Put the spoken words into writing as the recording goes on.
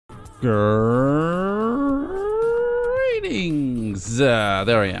Greetings.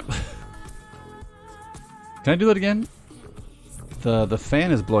 There I am. Can I do that again? The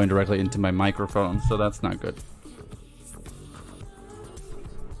fan is blowing directly into my microphone, so that's not good.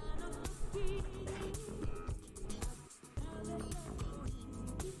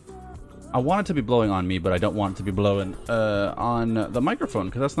 I want it to be blowing on me, but I don't want it to be blowing on the microphone,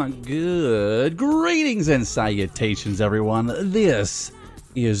 because that's not good. Greetings and salutations, everyone. This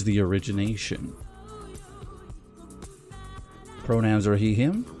is the origination. Pronouns are he,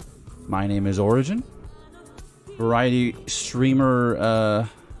 him. My name is Origin. Variety streamer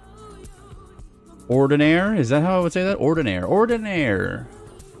ordinaire. Is that how I would say that? Ordinaire. Ordinaire.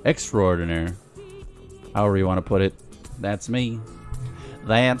 Extraordinaire. However you want to put it. That's me.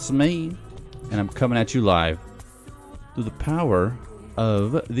 That's me. And I'm coming at you live through the power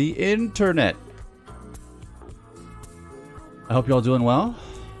of the internet. I hope y'all doing well.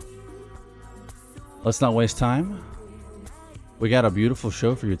 Let's not waste time. We got a beautiful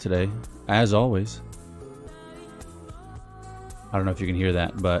show for you today, as always. I don't know if you can hear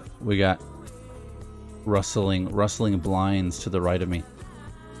that, but we got rustling blinds to the right of me.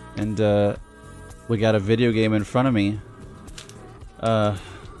 And we got a video game in front of me.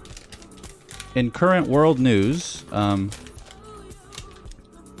 In current world news, I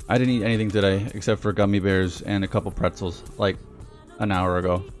didn't eat anything today except for gummy bears and a couple pretzels like an hour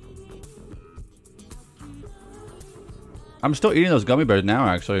ago. I'm still eating those gummy bears now,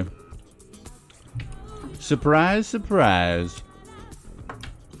 actually. Surprise, surprise.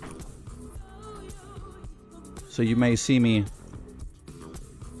 So you may see me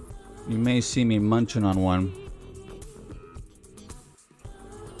munching on one.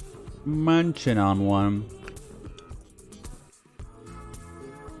 Munching on one.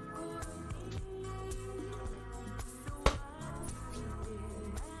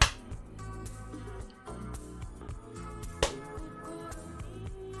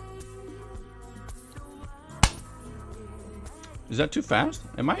 Is that too fast?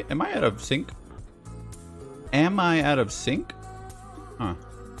 Am I out of sync? Am I out of sync? Huh.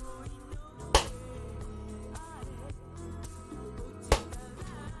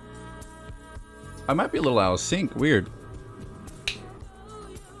 I might be a little out of sync. Weird.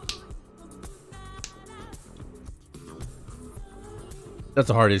 That's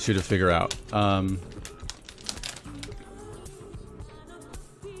a hard issue to figure out.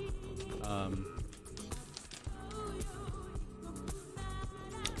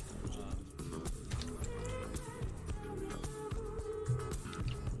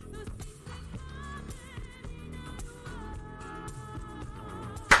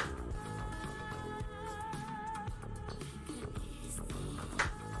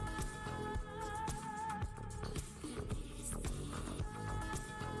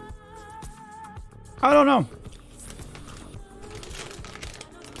 I don't know.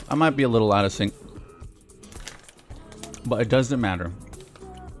 I might be a little out of sync. But it doesn't matter.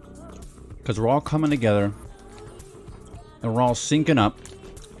 Because we're all coming together. And we're all syncing up.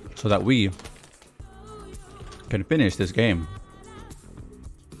 So that we can finish this game.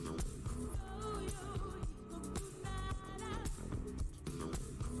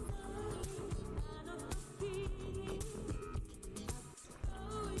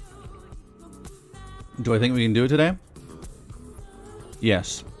 Do I think we can do it today?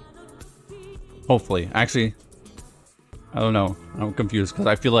 Yes. Hopefully. Actually, I don't know. I'm confused because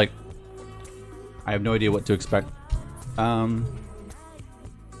I feel like I have no idea what to expect. I'm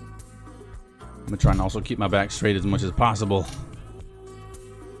gonna try and also keep my back straight as much as possible.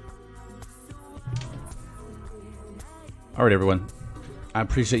 Alright, everyone. I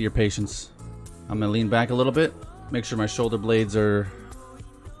appreciate your patience. I'm gonna lean back a little bit. Make sure my shoulder blades are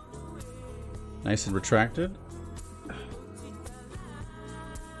nice and retracted.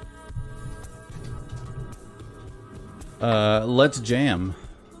 Let's jam.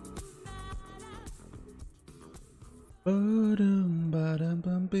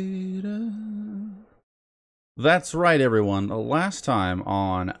 That's right, everyone. Last time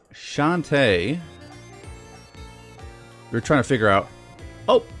on Shantae, we were trying to figure out...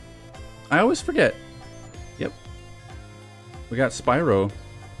 Oh! I always forget. Yep. We got Spyro.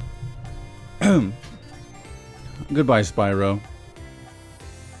 Goodbye, Spyro.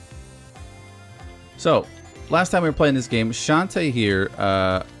 So, last time we were playing this game, Shantae here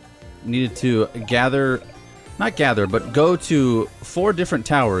needed to gather... Not gather, but go to 4 different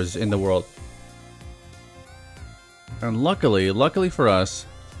towers in the world. And luckily for us,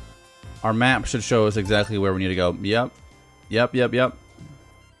 our map should show us exactly where we need to go. Yep.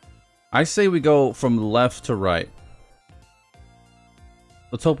 I say we go from left to right.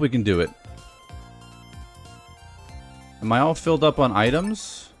 Let's hope we can do it. Am I all filled up on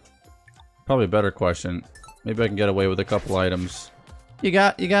items? Probably a better question. Maybe I can get away with a couple items. You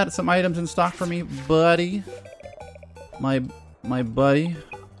got some items in stock for me, buddy? My buddy?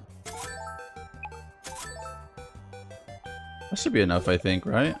 That should be enough, I think,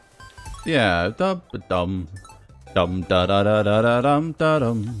 right? Yeah. Dum dum dum da da da da da dum da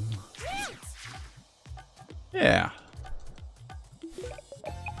dum. Yeah.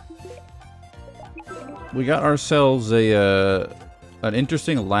 We got ourselves a an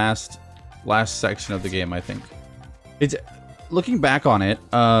interesting last section of the game, I think. It's looking back on it,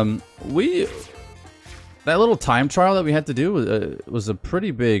 that little time trial that we had to do was a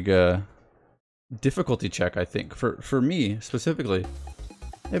pretty big difficulty check, I think, for me specifically.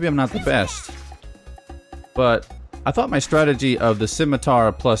 Maybe I'm not the best, but I thought my strategy of the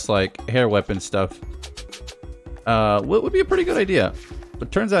scimitar plus like hair weapon stuff would be a pretty good idea,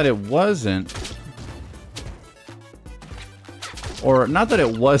 but turns out it wasn't. Or not that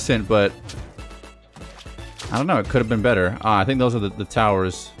it wasn't, but I don't know, it could have been better. I think those are the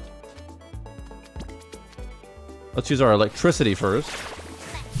towers. Let's use our electricity first.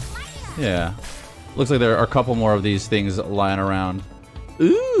 Yeah. Looks like there are a couple more of these things lying around.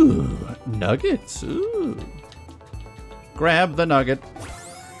 Ooh, nuggets. Ooh. Grab the nugget.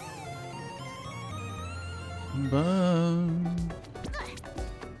 Boom.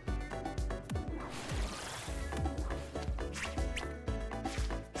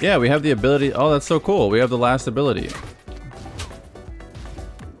 Yeah, we have the ability. Oh, that's so cool. We have the last ability.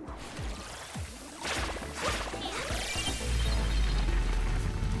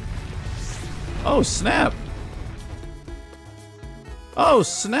 Oh, snap. Oh,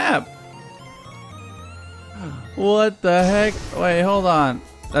 snap. What the heck? Wait, hold on.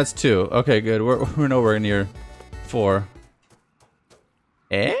 That's 2. Okay, good. We're nowhere near 4.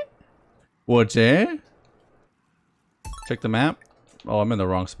 Eh? What's eh? Check the map. Oh, I'm in the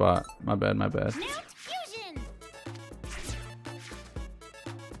wrong spot. My bad, my bad.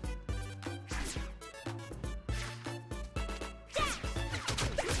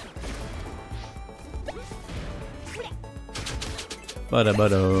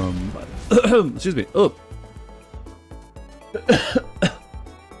 Excuse me. Oh.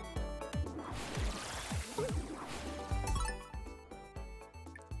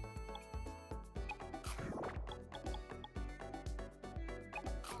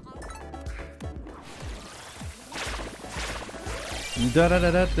 Da da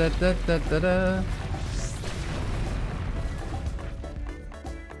da da da da da da da.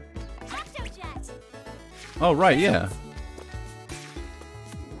 Oh right, yeah.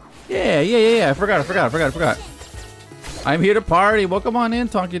 Yeah. I forgot. I'm here to party. Welcome on in,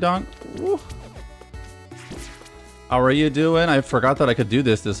 Tonky Donk. Woo. How are you doing? I forgot that I could do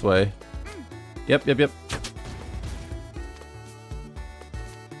this way. Yep.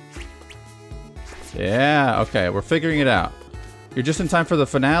 Yeah, okay, we're figuring it out. You're just in time for the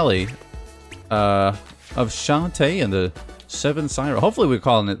finale of 𝙎𝙞𝙧𝙚 and the 7 Siren. Hopefully we're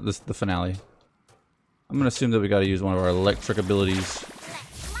calling it the finale. I'm gonna assume that we gotta use one of our electric abilities.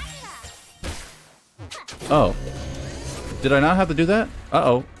 Oh. Did I not have to do that?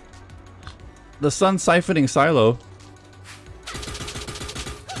 Uh-oh. The sun siphoning silo.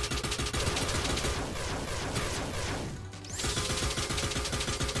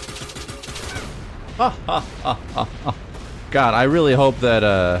 God, I really hope that,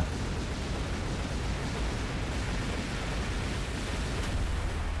 I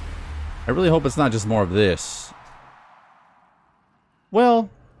really hope it's not just more of this. Well,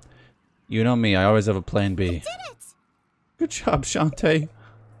 you know me, I always have a plan B. We did it! Good job, 𝙎𝙬𝙧.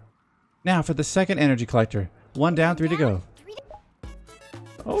 Now for the second energy collector. 1 down, 3 to go.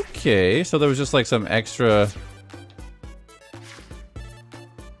 Okay, so there was just like some extra...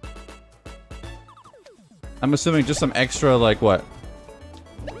 I'm assuming just some extra, like, what?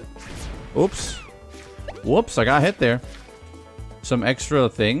 Oops. Whoops, I got hit there. Some extra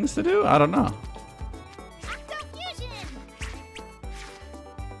things to do? I don't know.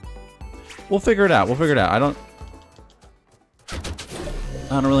 We'll figure it out. I don't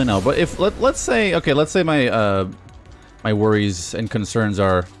really know. But if let's say, okay, let's say my my worries and concerns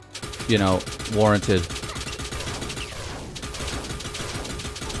are, you know, warranted.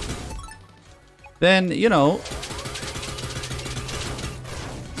 Then, you know,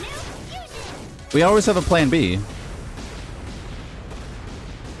 we always have a plan B.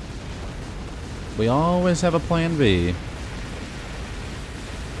 We always have a plan B.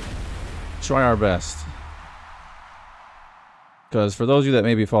 Try our best. Because for those of you that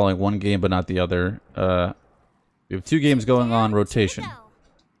may be following one game but not the other, we have 2 games going on rotation.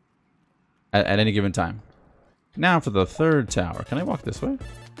 at any given time. Now for the third tower. Can I walk this way?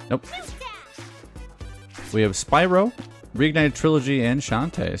 Nope. We have Spyro, Reignited Trilogy, and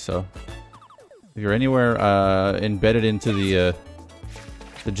Shantae. So if you're anywhere embedded into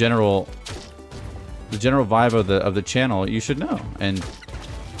the general vibe of the channel, you should know. And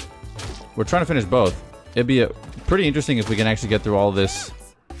we're trying to finish both. It'd be pretty interesting if we can actually get through all this.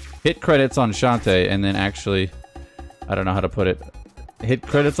 Hit credits on Shantae, and then actually, I don't know how to put it. Hit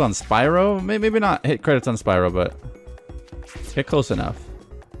credits on Spyro? Maybe not hit credits on Spyro, but get close enough.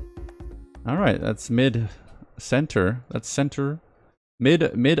 Alright, that's mid-center. That's center.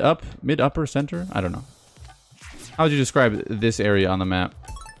 Mid-upper center? I don't know. How would you describe this area on the map?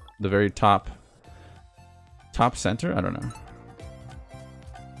 The very top center? I don't know.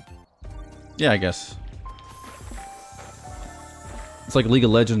 Yeah, I guess. It's like League of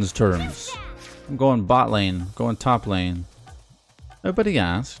Legends terms. I'm going bot lane, going top lane. Nobody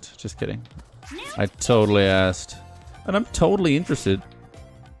asked. Just kidding. I totally asked. And I'm totally interested.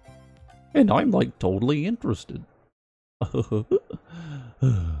 And I'm like totally interested.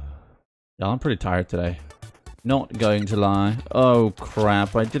 Yeah, I'm pretty tired today. Not going to lie. Oh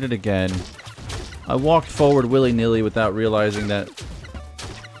crap, I did it again. I walked forward willy-nilly without realizing that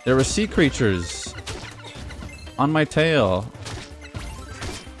there were sea creatures on my tail.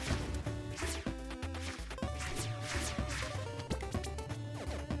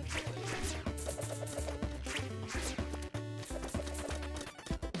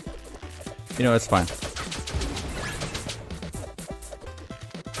 You know, it's fine.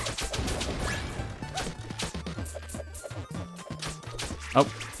 Oh.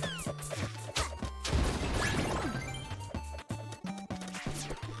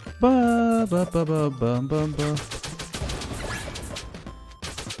 Ba ba ba ba ba ba ba.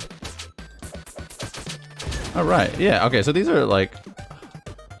 All right. Yeah. Okay. So these are like,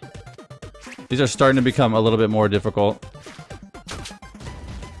 these are starting to become a little bit more difficult.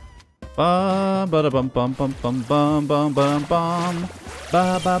 Ba ba da bum bum bum bum bum bum bum bum.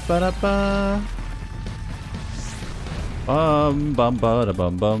 Ba ba ba da ba. Bum ba da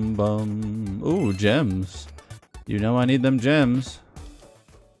bum bum bum. Ooh, gems. You know I need them gems.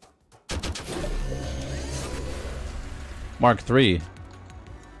 Mark 3.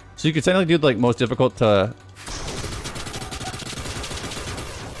 So you could technically do like most difficult to.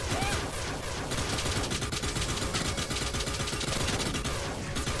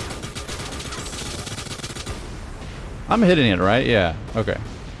 I'm hitting it, right? Yeah. Okay.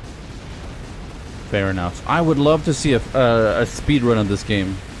 Fair enough. I would love to see a speed run of this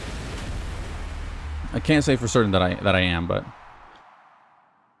game. I can't say for certain that I am, but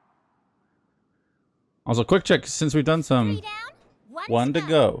also quick check since we've done some. One to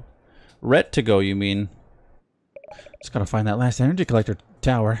go. Ret to go, you mean? Just gotta find that last energy collector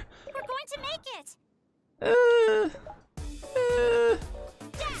tower. We're going to make it.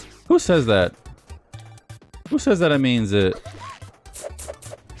 Who says that? Who says that it means it?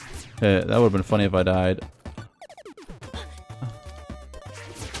 That would have been funny if I died.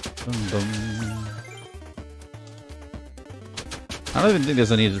 I don't even think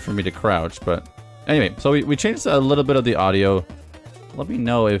there's a need for me to crouch, but anyway, so we changed a little bit of the audio. Let me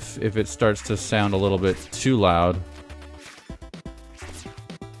know if it starts to sound a little bit too loud.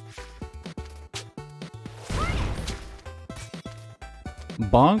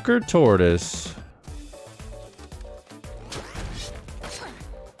 Bonker tortoise.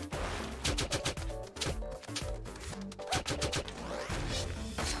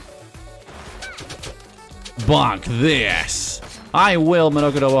 Bonk this. I will,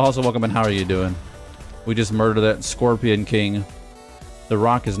 Minokodowa. Also, welcome and how are you doing? We just murdered that Scorpion King. The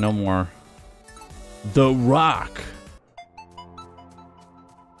Rock is no more. The Rock.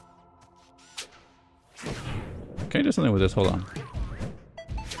 Can I do something with this? Hold on.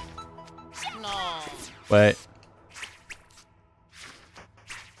 No. Wait.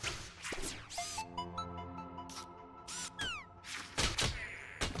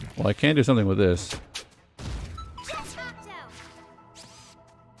 Well, I can do something with this.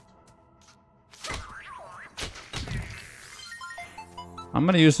 I'm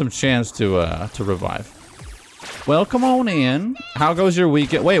gonna use some chance to revive. Well, come on in. How goes your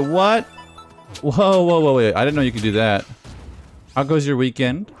weekend? Wait, what? Whoa, wait. I didn't know you could do that. How goes your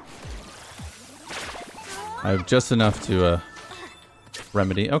weekend? I have just enough to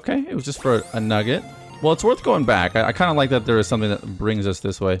remedy. Okay, it was just for a nugget. Well, it's worth going back. I kind of like that there is something that brings us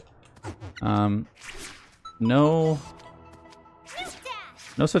this way. No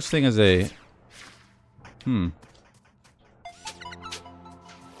such thing as a.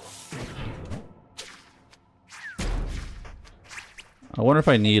 I wonder if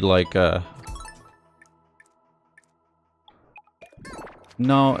I need like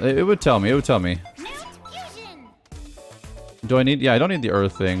No, it would tell me. It would tell me. Do I need... Yeah, I don't need the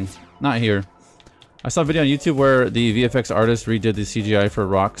earth thing. Not here. I saw a video on YouTube where the VFX artist redid the CGI for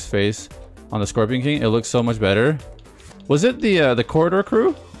Rock's face on the Scorpion King. It looks so much better. Was it the Corridor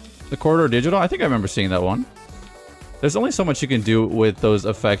crew? The Corridor Digital? I think I remember seeing that one. There's only so much you can do with those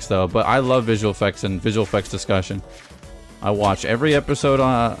effects though, but I love visual effects and visual effects discussion. I watch every episode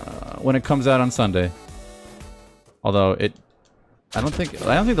when it comes out on Sunday. Although I don't think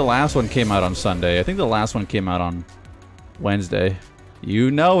the last one came out on Sunday. I think the last one came out on Wednesday.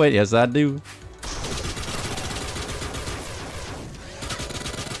 You know it. Yes, I do.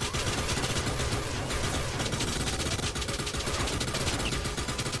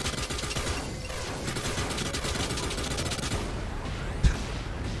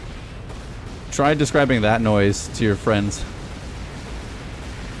 Try describing that noise to your friends.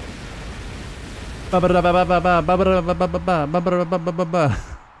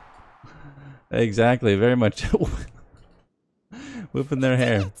 Exactly, very much. Whipping their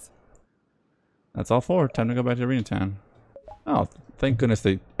hair. That's all for. Time to go back to Arena Town. Oh, thank goodness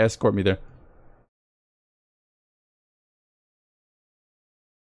they escort me there.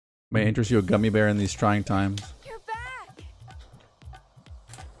 May interest you a gummy bear in these trying times. You're back.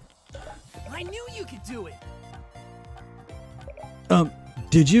 I knew you could do it.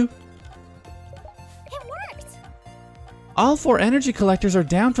 Did you? It worked. All 4 energy collectors are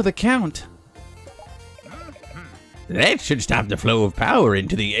down for the count. That should stop the flow of power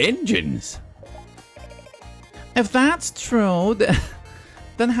into the engines. If that's true,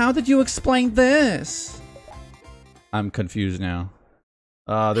 then how did you explain this? I'm confused now.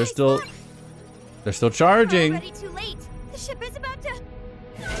 They're still charging. Already too late. The ship is about to.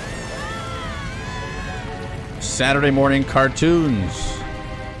 Saturday morning cartoons.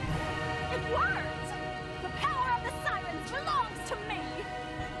 It worked. The power of the sirens belongs to me.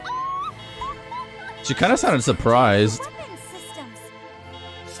 She kind of sounded surprised. Weapon systems.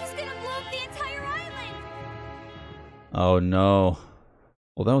 She's gonna blow up the entire island. Oh no.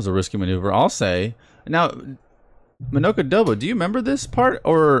 Well, that was a risky maneuver, I'll say. Now, Minoka Dobo, do you remember this part,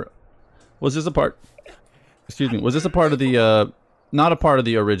 or was this a part? Excuse me. Was this a part of the? Not a part of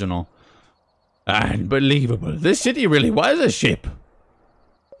the original. Unbelievable. This city really was a ship.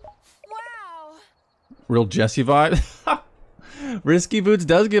 Wow. Real Jesse vibes. Risky Boots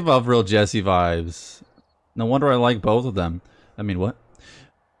does give off real Jesse vibes. No wonder I like both of them. I mean, what?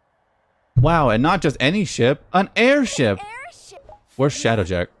 Wow, and not just any ship, an airship. Airship. Where's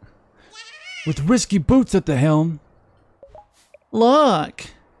Shadowjack? With Risky Boots at the helm. Look.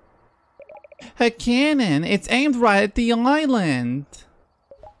 A cannon. It's aimed right at the island.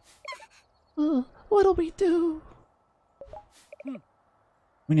 What'll we do?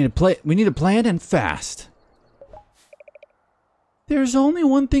 We need to plan and fast. There's only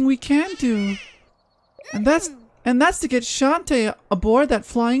one thing we can do. And that's to get Shantae aboard that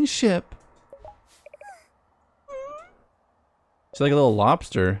flying ship. She's like a little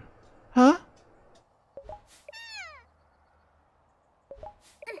lobster. Huh?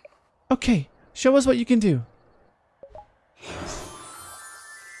 Okay, show us what you can do.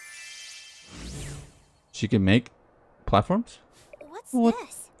 She can make platforms? What's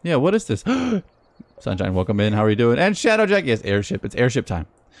this? Yeah, what is this? Sunshine, welcome in. How are you doing? And Shadowjack, yes, airship. It's airship time.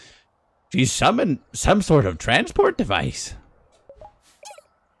 She summoned some sort of transport device.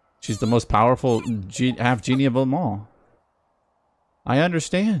 She's the most powerful half genie of them all. I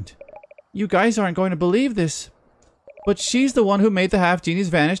understand. You guys aren't going to believe this, but she's the one who made the half genies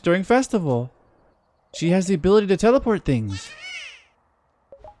vanish during festival. She has the ability to teleport things.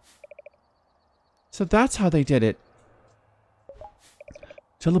 So that's how they did it.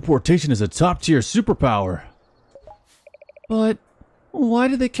 Teleportation is a top-tier superpower. But why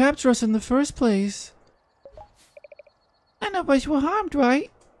did they capture us in the first place? And nobody was harmed,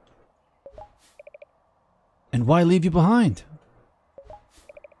 right? And why leave you behind?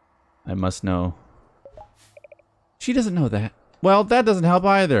 I must know. She doesn't know that. Well, that doesn't help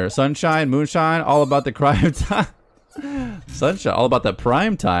either. Sunshine, moonshine, all about the crime time. Sunshine, all about the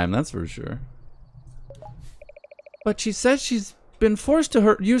prime time, that's for sure. But she says she's been forced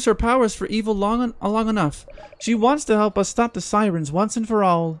to use her powers for evil long enough. She wants to help us stop the sirens once and for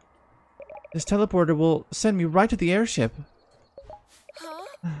all. This teleporter will send me right to the airship.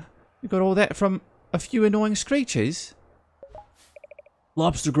 Huh? You got all that from a few annoying screeches.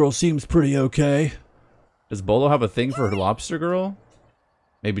 Lobster Girl seems pretty okay. Does Bolo have a thing for Lobster Girl?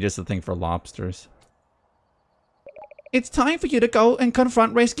 Maybe just a thing for lobsters. It's time for you to go and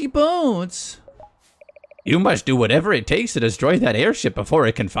confront Risky Boots. You must do whatever it takes to destroy that airship before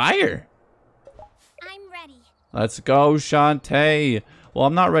it can fire. I'm ready. Let's go, Shantae. Well,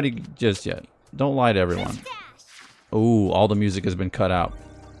 I'm not ready just yet. Don't lie to everyone. Ooh, all the music has been cut out.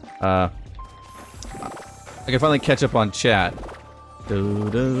 I can finally catch up on chat. This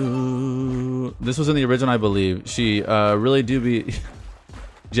was in the original, I believe. She really do be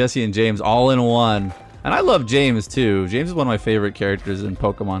Jesse and James all in one. And I love James too. James is one of my favorite characters in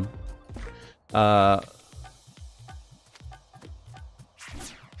Pokemon. Oh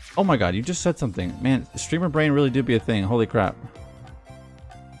my god, you just said something. Man, streamer brain really do be a thing. Holy crap.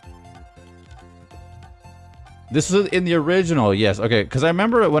 This was in the original, yes. Okay, because I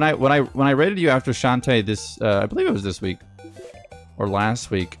remember when I rated you after Shantae this I believe it was this week. Or last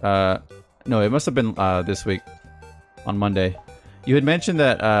week. No, it must have been this week. On Monday. You had mentioned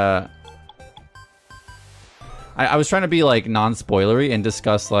that I was trying to be like non-spoilery and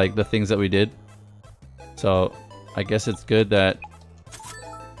discuss like the things that we did. So I guess it's good that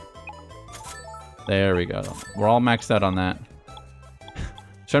there we go. We're all maxed out on that.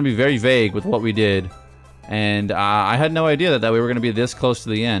 Trying to be very vague with what we did. And I had no idea that we were going to be this close to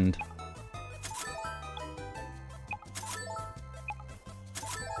the end.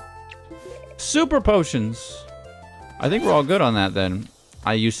 Super potions. I think we're all good on that then.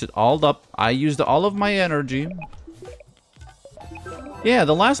 I used it all up. I used all of my energy. Yeah,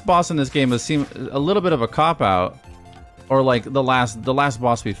 the last boss in this game has seemed a little bit of a cop-out. Or like the last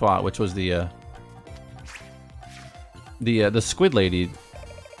boss we fought, which was the squid lady.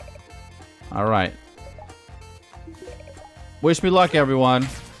 Alright. Wish me luck, everyone.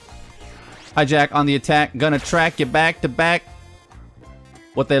 Hi, Jack, on the attack. Gonna track you back to back.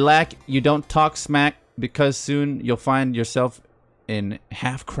 What they lack, you don't talk smack, because soon you'll find yourself in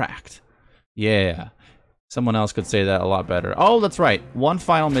half cracked. Yeah. Someone else could say that a lot better. Oh, that's right. One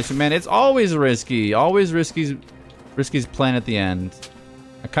final mission. Man, it's always risky. Always risky's plan at the end.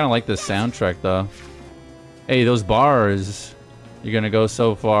 I kind of like this soundtrack, though. Hey, those bars. You're gonna go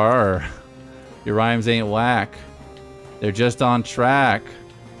so far. Your rhymes ain't whack. They're just on track.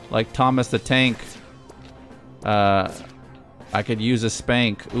 Like Thomas the Tank. I could use a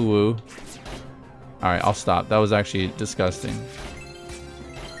spank. Ooh. Alright, I'll stop. That was actually disgusting.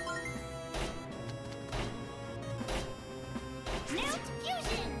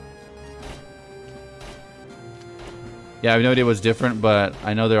 Yeah, I have no idea what's different, but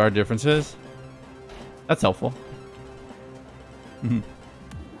I know there are differences. That's helpful. Oh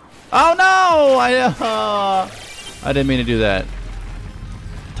no! I didn't mean to do that.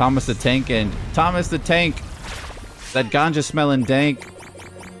 Thomas the Tank and Thomas the Tank. That ganja smelling dank.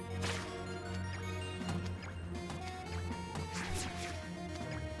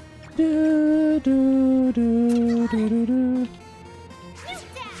 Do, do, do, do, do, do.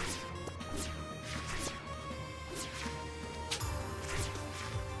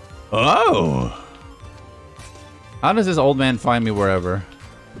 Oh! How does this old man find me wherever?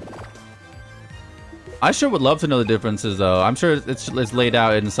 I sure would love to know the differences, though. I'm sure it's laid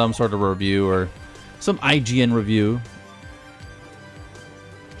out in some sort of review or some IGN review.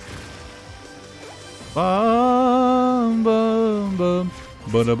 Bum, bum, bum,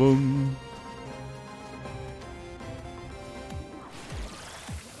 bada boom.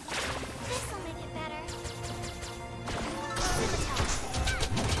 This'll make it better.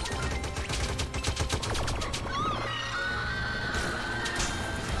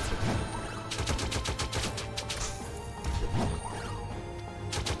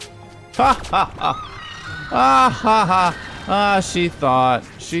 Ha ha ha. Ah ha ha. Ah, she thought.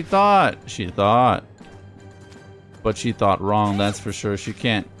 But she thought wrong, that's for sure. She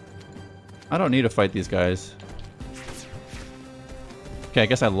can't. I don't need to fight these guys. Okay, I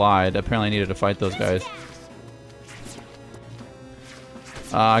guess I lied. Apparently I needed to fight those guys.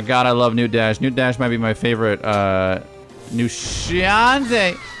 God, I love Newt Dash. Newt Dash might be my favorite, new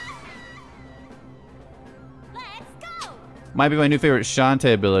Shantae. Let's go! Might be my new favorite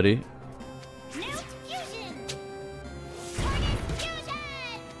Shantae ability.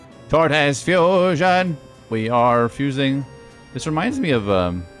 Tortoise fusion! We are fusing. This reminds me of,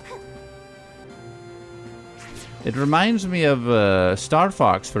 it reminds me of, Star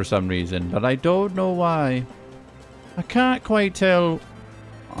Fox for some reason, but I don't know why. I can't quite tell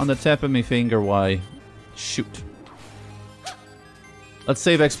on the tip of my finger why. Shoot. Let's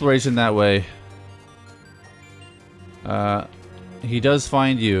save exploration that way. He does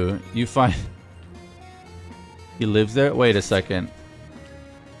find you. You find... He lives there? Wait a second.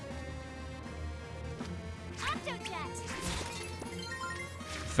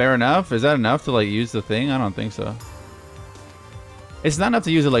 Fair enough. Is that enough to like use the thing? I don't think so. It's not enough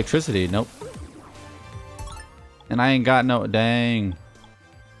to use electricity. Nope. And I ain't got no... Dang.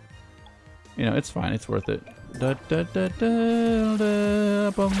 You know, it's fine. It's worth it. Da, da, da, da,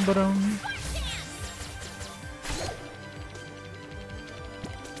 da, bum, ba-dum.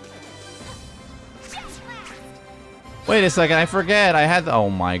 Wait a second, I forget. I had the, oh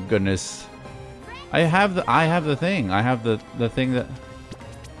my goodness. I have the thing. I have the thing that.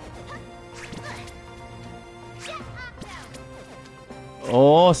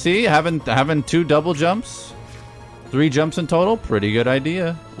 Oh, see, having 2 double jumps, 3 jumps in total. Pretty good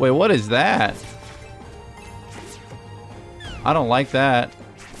idea. Wait, what is that? I don't like that.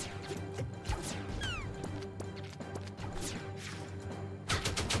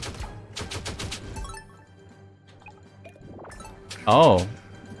 Oh.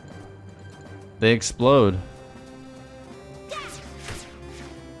 They explode.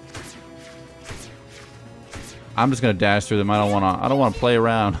 I'm just gonna dash through them. I don't wanna play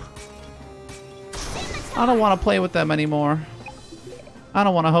around. I don't wanna play with them anymore. I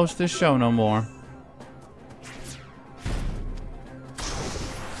don't wanna host this show no more.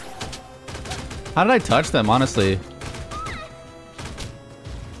 How did I touch them, honestly?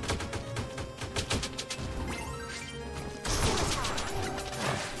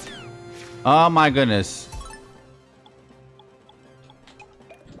 Oh my goodness.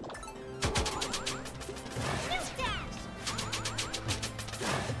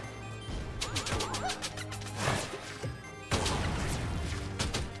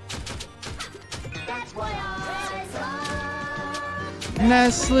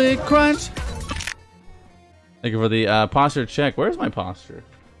 Nestle Crunch. Thank you for the posture check. Where's my posture?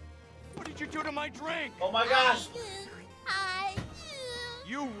 What did you do to my drink? Oh my gosh.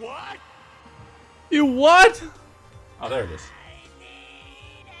 You what? You what? Oh, there it is.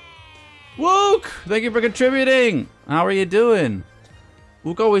 Wook! Thank you for contributing. How are you doing?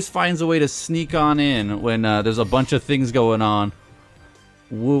 Wook always finds a way to sneak on in when there's a bunch of things going on.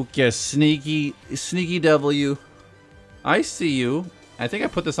 Wook, you sneaky W. I see you. I think I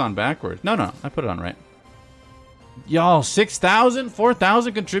put this on backwards. No, I put it on right. Y'all, 6,000,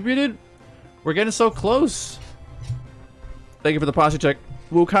 4,000 contributed? We're getting so close. Thank you for the posture check.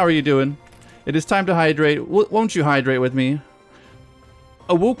 Wook, how are you doing? It is time to hydrate. Won't you hydrate with me?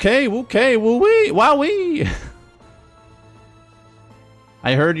 Wookay, woo-wee, wowee.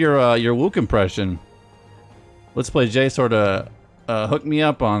 I heard your Wook impression. Let's Play J sort of hooked me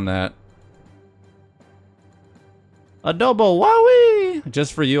up on that. Adobo, wowee.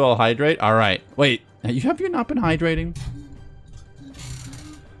 Just for you, I'll hydrate. All right. Wait, have you not been hydrating?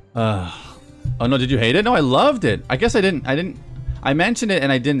 Oh no, did you hate it? No, I loved it. I guess I didn't. I mentioned it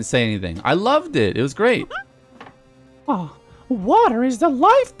and I didn't say anything. I loved it. It was great. Oh, water is the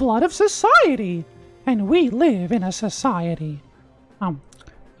lifeblood of society, and we live in a society.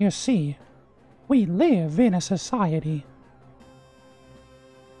 You see, we live in a society.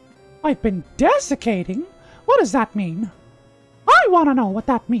 I've been desiccating? What does that mean? I want to know what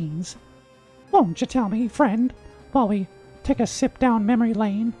that means. Won't you tell me, friend, while we take a sip down memory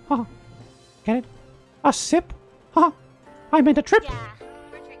lane? Get it? A sip? I made a trip. Yeah.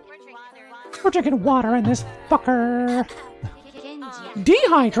 We're drinking water in this fucker.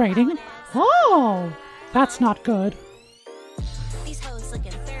 Dehydrating? Oh, that's not good. These hoes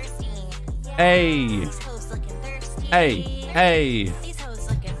looking thirsty. Hey. These hoes looking thirsty. Hey. These hoes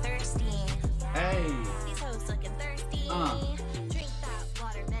looking thirsty. Hey. These hoes looking thirsty. Drink that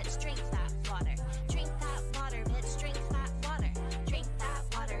water, bitch. Drink that water. Drink that water, bitch. Drink that water. Drink that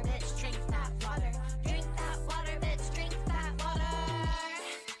water, bitch. Drink that water. Drink that water, bitch. Drink that water.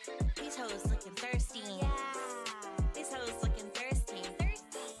 These hoes looking thirsty. These hoes looking thirsty.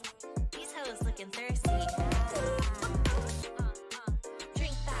 These hoes looking thirsty.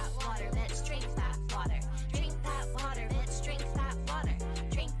 Drink that water, bitch. Drink that water. Drink that water, bitch. Drink that water.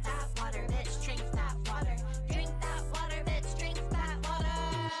 Drink that water, bitch. Drink that water. Drink that water, bitch. Drink that water.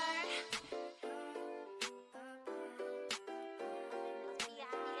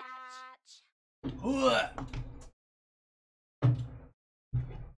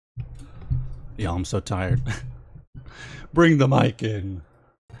 Yeah, I'm so tired. Bring the mic in.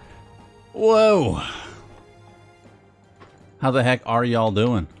 Whoa. How the heck are y'all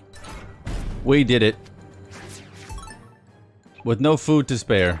doing? We did it. With no food to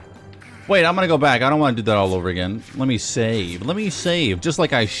spare. Wait, I'm gonna go back. I don't want to do that all over again. Let me save. Let me save. Just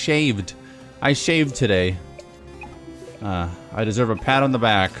like I shaved. I shaved today. I deserve a pat on the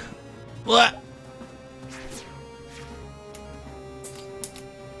back. What?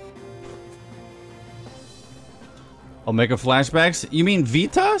 Omega flashbacks? You mean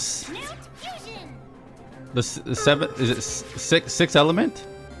Vitas? The seven? Is it six element?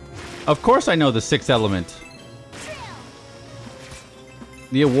 Of course I know the sixth element.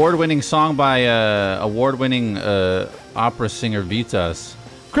 The award-winning song by award-winning opera singer Vitas.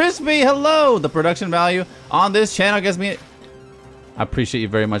 Crispy, hello! The production value on this channel gets me... I appreciate you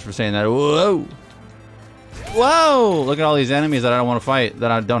very much for saying that. Whoa! Whoa! Look at all these enemies that I don't want to fight,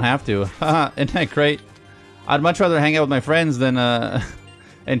 that I don't have to. Haha, isn't that great? I'd much rather hang out with my friends than,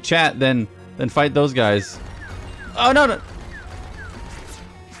 and chat than fight those guys. Oh, no, no!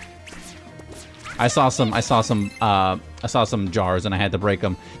 I saw some jars and I had to break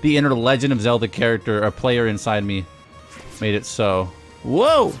them. The inner Legend of Zelda character, a player inside me, made it so.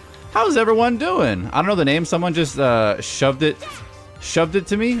 Whoa! How's everyone doing? I don't know the name. Someone just shoved it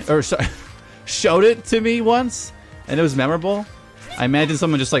to me, or showed it to me once, and it was memorable. I imagine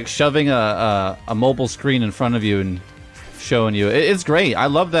someone just like shoving a mobile screen in front of you and showing you. It's great. I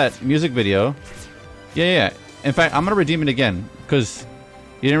love that music video. Yeah. In fact, I'm gonna redeem it again because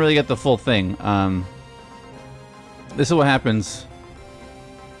you didn't really get the full thing. This is what happens.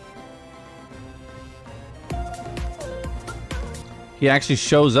 He actually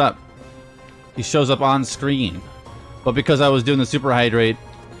shows up. He shows up on screen. But because I was doing the super hydrate,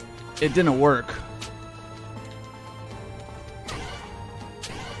 it didn't work.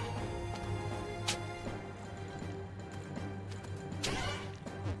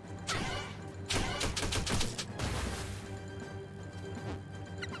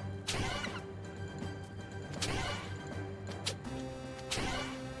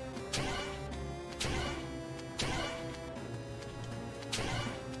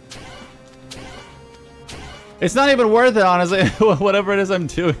 It's not even worth it, honestly. Whatever it is I'm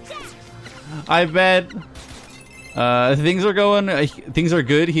doing. I bet things are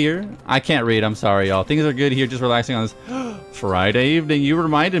good here. I can't read, I'm sorry, y'all. Things are good here, just relaxing on this Friday evening. You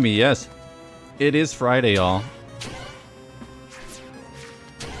reminded me, yes. It is Friday, y'all.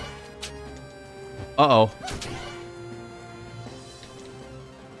 Uh-oh.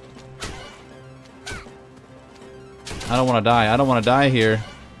 I don't want to die. I don't want to die here.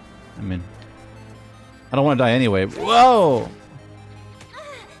 I mean... I don't want to die anyway. Whoa!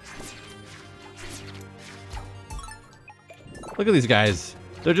 Look at these guys.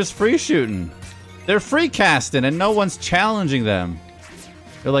 They're just free shooting. They're free casting and no one's challenging them.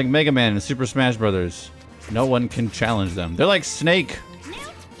 They're like Mega Man and Super Smash Brothers. No one can challenge them. They're like Snake.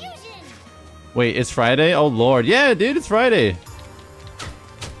 Wait, it's Friday? Oh lord. Yeah, dude, it's Friday.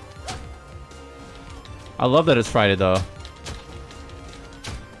 I love that it's Friday though.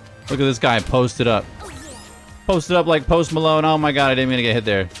 Look at this guy posted up. Posted up like Post Malone. Oh my god, I didn't mean to get hit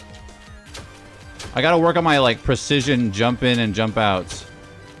there. I gotta work on my like precision jump in and jump outs.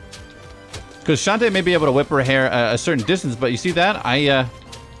 Because Shantae may be able to whip her hair a certain distance, but you see that? I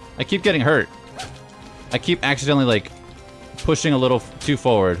keep getting hurt. I keep accidentally like pushing a little too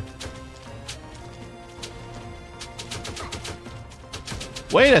forward.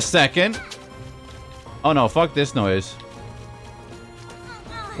 Wait a second. Oh no, fuck this noise.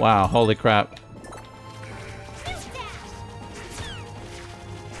 Wow, holy crap.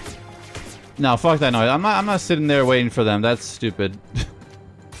 No, fuck that noise. I'm not sitting there waiting for them. That's stupid.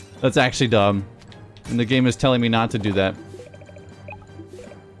 That's actually dumb. And the game is telling me not to do that.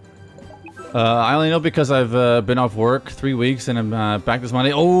 I only know because I've been off work 3 weeks and I'm back this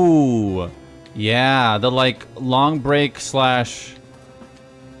Monday. Oh! Yeah, the like long break slash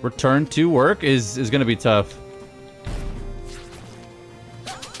return to work is gonna be tough.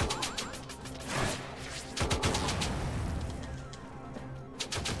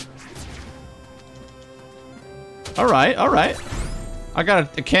 Alright, alright. I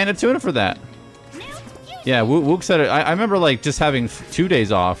got a can of tuna for that. Yeah, Wook said it. I remember like just having 2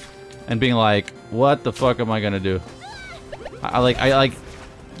 days off and being like, what the fuck am I gonna do?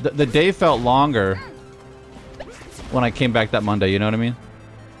 The day felt longer when I came back that Monday, you know what I mean?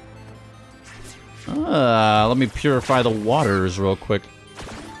 Let me purify the waters real quick.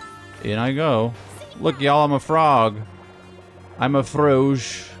 In I go. Look, y'all, I'm a frog. I'm a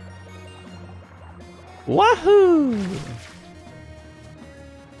froge. Wahoo!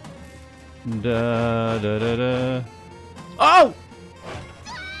 Da da da da. Oh!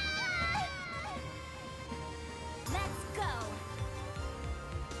 Let's go.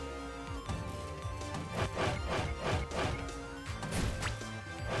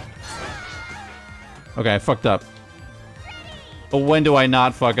 Okay, I fucked up. But when do I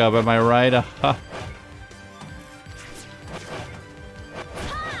not fuck up? Am I right?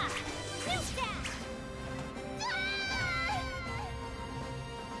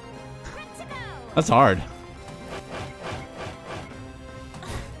 That's hard.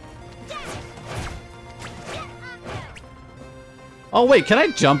 Oh wait, can I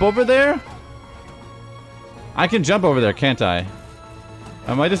jump over there? I can jump over there, can't I?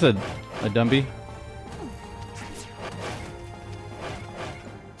 Am I just a dumby?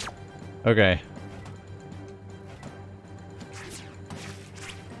 Okay.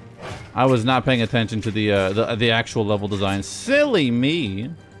 I was not paying attention to the actual level design. Silly me.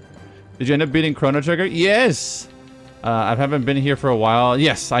 Did you end up beating Chrono Trigger? Yes! I haven't been here for a while.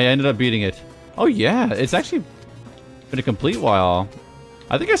 Yes, I ended up beating it. Oh yeah, it's actually been a complete while.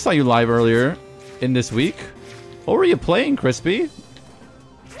 I think I saw you live earlier in this week. What were you playing, Crispy?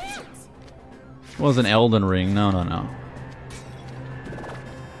 It wasn't Elden Ring. No, no, no.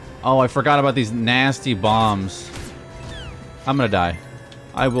 Oh, I forgot about these nasty bombs. I'm gonna die.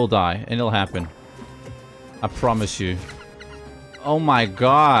 I will die, and it'll happen. I promise you. Oh my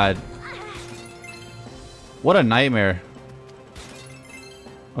god. What a nightmare.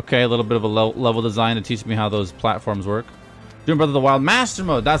 Okay, a little bit of a level design to teach me how those platforms work. Doing Breath of the Wild Master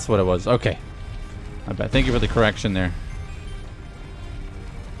Mode. That's what it was. Okay. I bet. Thank you for the correction there.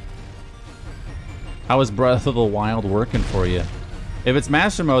 How is Breath of the Wild working for you? If it's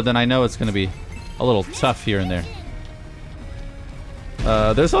Master Mode, then I know it's going to be a little tough here and there.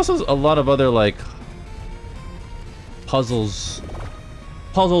 There's also a lot of other, like, puzzles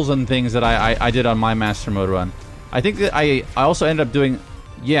and things that I did on my Master Mode run. I think that I also ended up doing,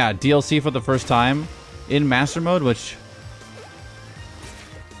 yeah, DLC for the first time in Master Mode, which...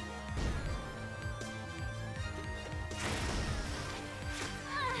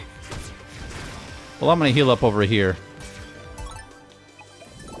 Well, I'm gonna heal up over here.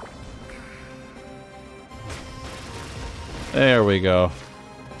 There we go.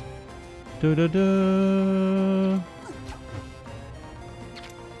 Do-do-do.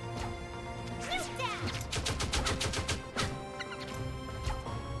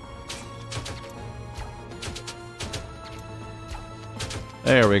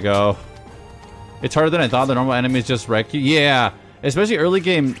 There we go. It's harder than I thought. The normal enemies just wreck you. Yeah, especially early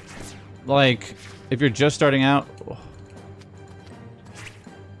game. Like, if you're just starting out.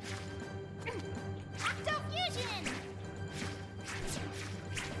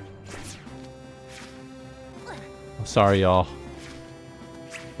 Sorry, y'all.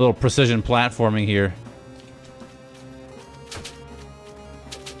 Little precision platforming here.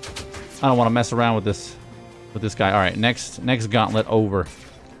 I don't want to mess around with this guy. All right, next gauntlet over.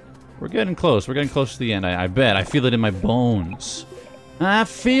 We're getting close. We're getting close to the end. I bet. I feel it in my bones. I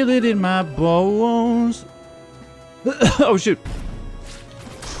feel it in my bones. Oh shoot.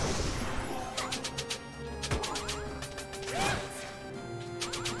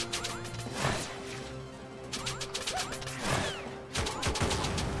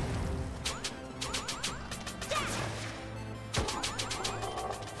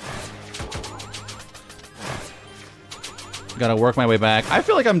 Gotta work my way back. I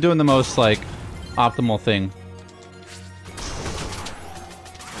feel like I'm doing the most, like, optimal thing.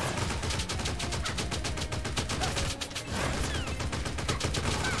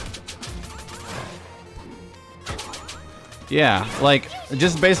 Yeah, like,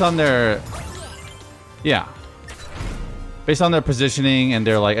 just based on their... Yeah. Based on their positioning and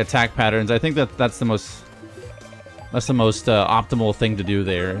their, like, attack patterns, I think that's the most... That's the most optimal thing to do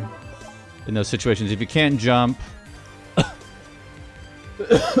there. In those situations. If you can't jump...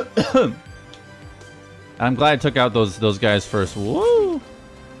 I'm glad I took out those guys first. Woo!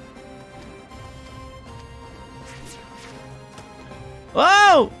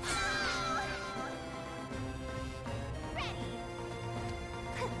 Whoa!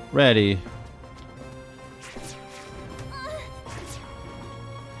 Ready.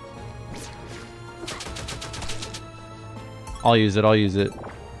 I'll use it. I'll use it.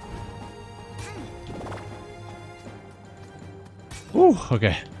 Ooh,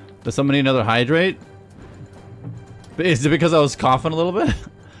 okay. Does somebody need another hydrate? Is it because I was coughing a little bit?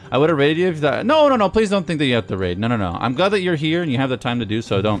 I would have raided you if that... No, please don't think that you have to raid. No. I'm glad that you're here and you have the time to do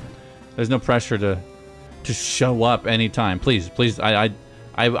so. Don't... There's no pressure to show up anytime. Please. I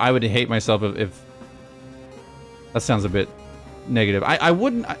would hate myself if... That sounds a bit negative. I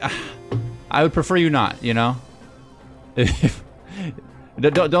wouldn't... I would prefer you not, you know?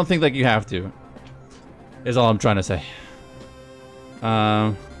 Don't think like you have to. Is all I'm trying to say.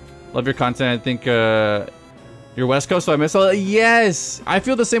 Love your content. I think you're West Coast, so I miss all. Yes, I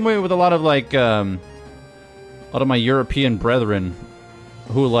feel the same way with a lot of like a lot of my European brethren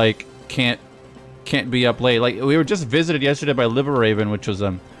who like can't be up late. Like we were just visited yesterday by Liberaven, which was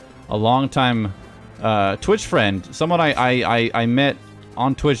a long time Twitch friend, someone I met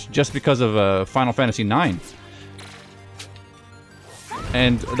on Twitch just because of Final Fantasy IX,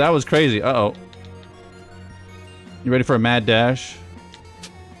 and that was crazy. Uh-oh. You ready for a mad dash?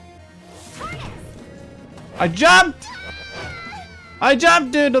 I jumped! I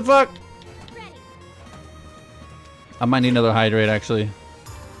jumped, dude. The fuck? Ready. I might need another hydrate, actually.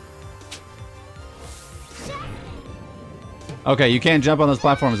 Okay, you can't jump on those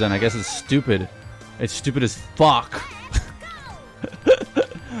platforms then. I guess it's stupid. It's stupid as fuck.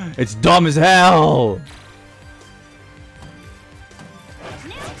 It's dumb as hell.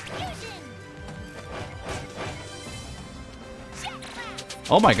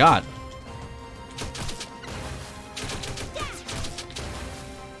 Oh my god.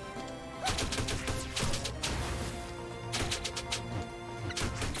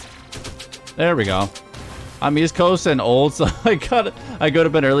 There we go. I'm East Coast and old, so I go to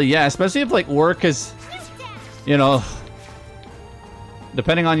bed early. Yeah, especially if like work is, you know,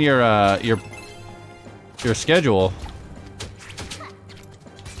 depending on your schedule.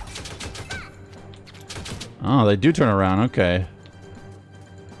 Oh, they do turn around. Okay.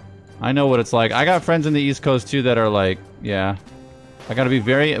 I know what it's like. I got friends in the East Coast too that are like, yeah. I gotta be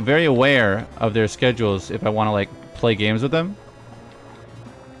very, very aware of their schedules if I want to like play games with them.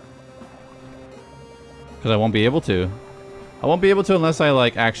 Because I won't be able to. I won't be able to unless I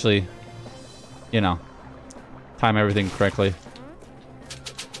like actually, you know, time everything correctly.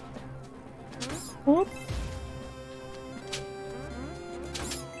 Whoop.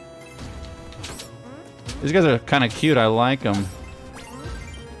 These guys are kind of cute. I like them.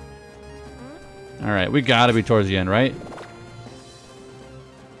 All right, we gotta be towards the end, right?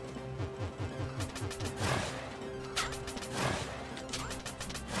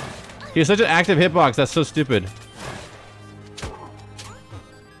 He's such an active hitbox. That's so stupid.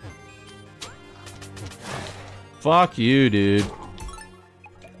 Fuck you, dude.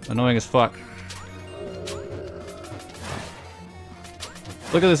 Annoying as fuck.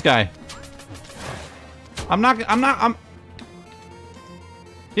 Look at this guy. I'm not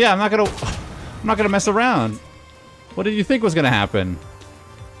gonna mess around. What did you think was gonna happen?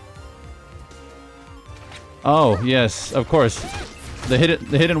 Oh, yes, of course. The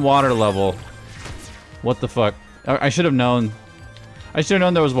hidden water level. What the fuck? I should have known. I should have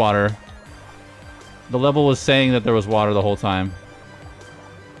known there was water. The level was saying that there was water the whole time.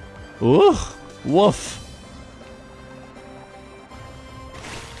 Ooh, woof.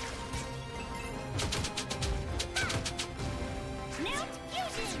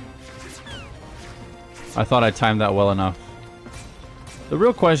 I thought I timed that well enough. The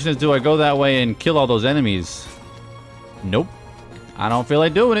real question is, do I go that way and kill all those enemies? Nope. I don't feel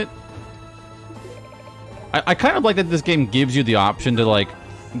like doing it. I kind of like that this game gives you the option to, like,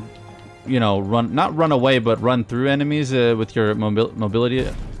 you know, not run away, but run through enemies with your mobility.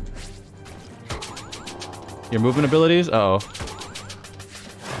 Your movement abilities? Uh-oh.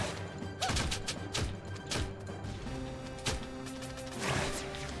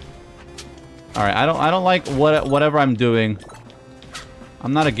 All right, I don't like whatever I'm doing.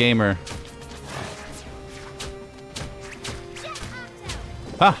 I'm not a gamer.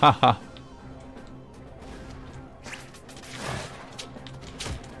 Ha ha ha.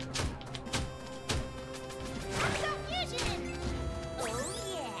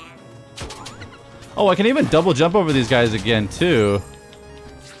 Oh, I can even double jump over these guys again too.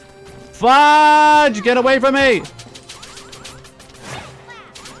 Fudge! Get away from me!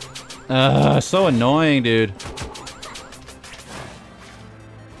 So annoying, dude.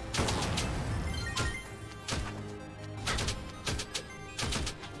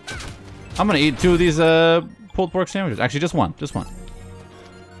 I'm gonna eat 2 of these pulled pork sandwiches. Actually, just one. Just one.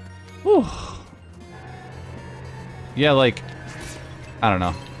 Whew. Yeah, like, I don't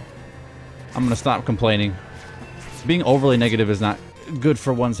know. I'm gonna stop complaining. Being overly negative is not good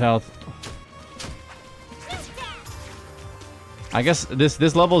for one's health. I guess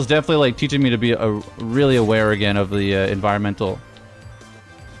this level is definitely like teaching me to be really aware again of the environmental,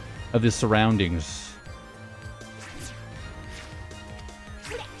 of the surroundings.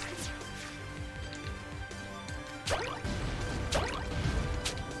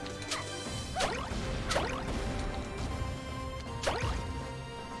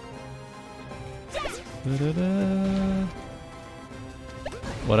 Da-da-da.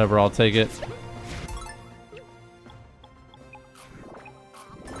 Whatever, I'll take it.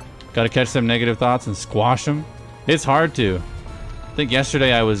 Gotta catch some negative thoughts and squash them. It's hard to. I think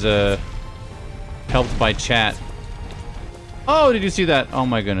yesterday I was helped by chat. Oh, did you see that? Oh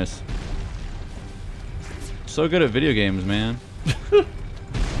my goodness. So good at video games, man.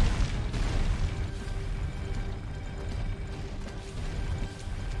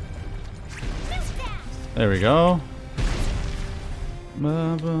 There we go.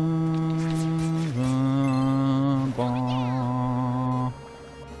 Ba, ba, ba, ba.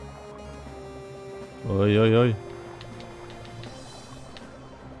 Oi, oi, oi.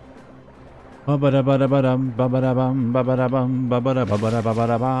 Pause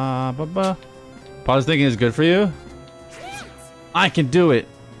thinking is good for you? I can do it.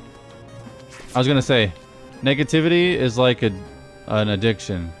 I was gonna say, negativity is like an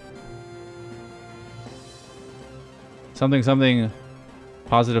addiction. Something,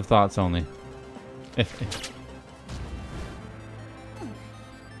 positive thoughts only.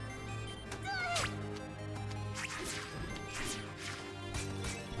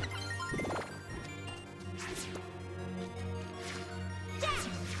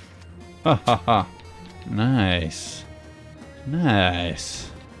 Ha ha ha. Nice. Nice.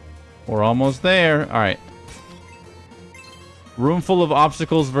 We're almost there. Alright. Room full of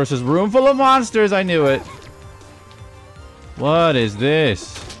obstacles versus room full of monsters. I knew it. What is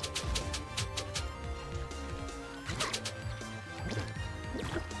this?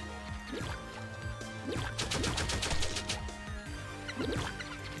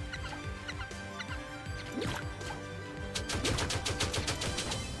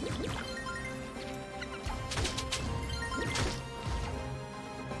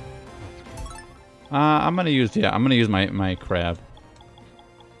 I'm gonna use my crab.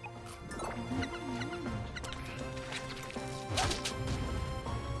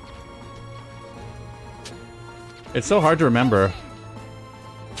 It's so hard to remember.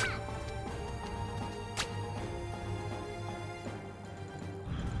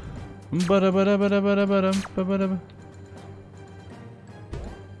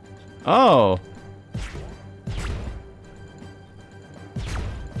 Oh.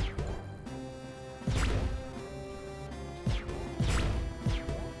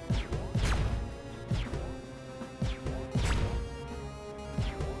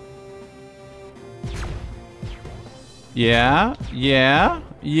 Yeah, yeah,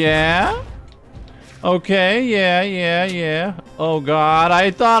 yeah. Okay, yeah, yeah, yeah. Oh god, I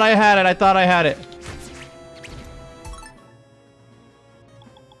thought I had it. I thought I had it.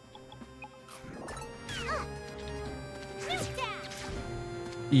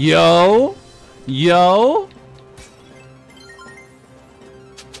 Yo. Yo.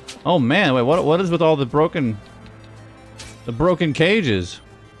 Oh man, wait, what is with all the broken cages?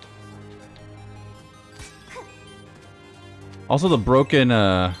 Also the broken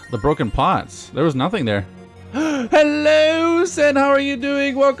pots. There was nothing there. Hello, Sen, how are you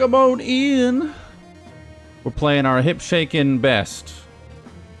doing? Welcome on in. We're playing our hip shaking best.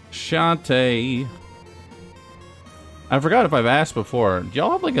 Shantae. I forgot if I've asked before. Do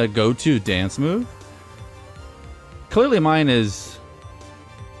y'all have like a go-to dance move? Clearly mine is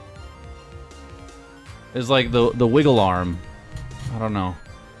like the wiggle arm. I don't know.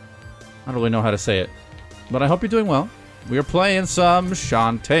 I don't really know how to say it. But I hope you're doing well. We are playing some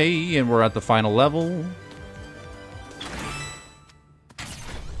Shantae, and we're at the final level.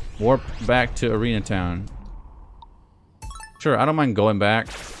 Warp back to Arena Town. Sure, I don't mind going back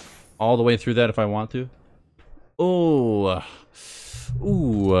all the way through that if I want to. Ooh.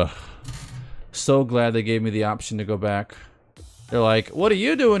 Ooh. So glad they gave me the option to go back. They're like, what are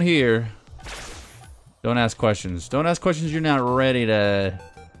you doing here? Don't ask questions. Don't ask questions you're not ready to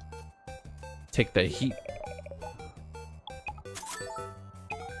take the heat.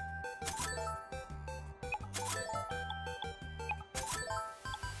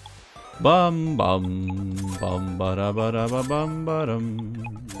 Bum bum bum ba da ba da ba bum ba dum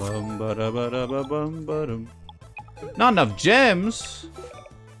bum ba da bum ba dum. Not enough gems?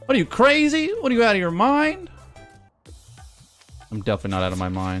 What are you, crazy? What are you, out of your mind? I'm definitely not out of my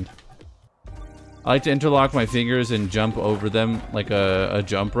mind. I like to interlock my fingers and jump over them like a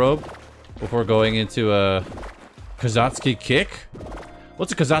jump rope before going into a Kozatsuki kick.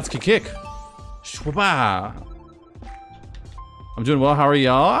 What's a Kozatsuki kick? Shwaba. I'm doing well. How are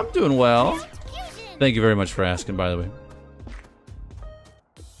y'all? I'm doing well. Thank you very much for asking, by the way.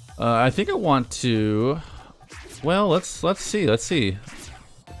 I think I want to. Well, let's see. Let's see.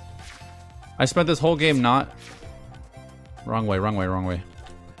 I spent this whole game not. Wrong way. Wrong way. Wrong way.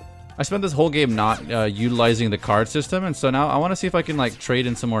 I spent this whole game not utilizing the card system, and so now I want to see if I can like trade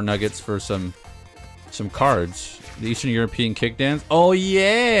in some more nuggets for some cards. The Eastern European kick dance. Oh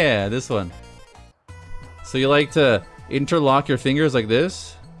yeah, this one. So you like to interlock your fingers like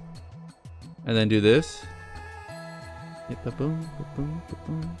this, and then do this.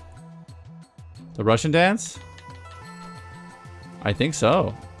 The Russian dance? I think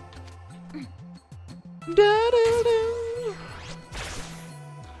so.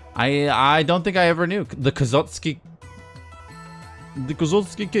 I don't think I ever knew the Kozatsuki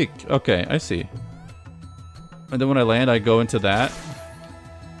kick. Okay, I see. And then when I land, I go into that.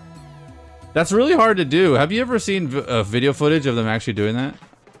 That's really hard to do. Have you ever seen video footage of them actually doing that?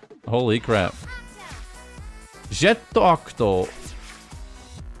 Holy crap. 𝙎𝙬𝙧𝙚𝙧𝙚.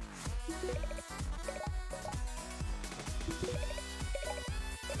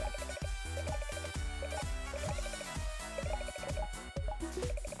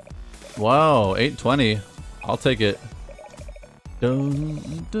 Wow, 820. I'll take it. Do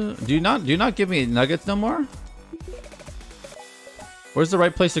you not give me nuggets no more? Where's the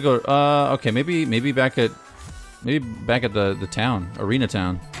right place to go? Okay, maybe back at the town, arena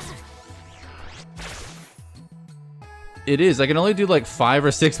town. It is. I can only do like 5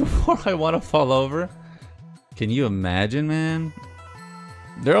 or 6 before I want to fall over. Can you imagine, man?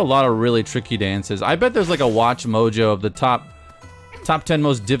 There are a lot of really tricky dances. I bet there's like a watch mojo of the top 10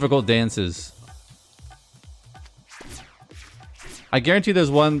 most difficult dances. I guarantee there's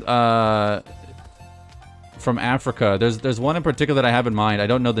one from Africa. There's one in particular that I have in mind. I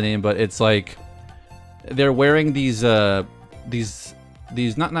don't know the name, but it's like they're wearing these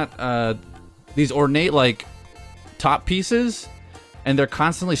ornate like top pieces, and they're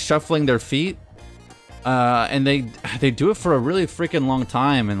constantly shuffling their feet, and they do it for a really freaking long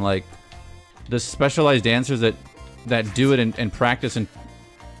time. And like the specialized dancers that do it and practice and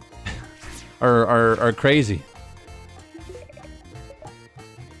are crazy.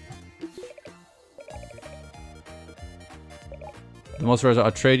 The most rare,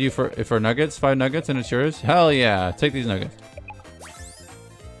 I'll trade you for nuggets, 5 nuggets, and it's yours. Hell yeah, take these nuggets.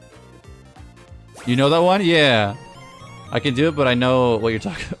 You know that one? Yeah. I can do it, but I know what you're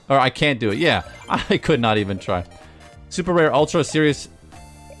talking about. Or I can't do it. Yeah, I could not even try. Super rare, ultra serious.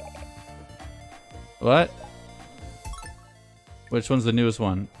 What? Which one's the newest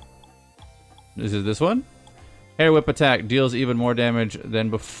one? Is it this one? Hair whip attack deals even more damage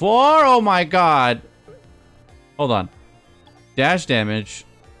than before. Oh my god. Hold on. Dash damage.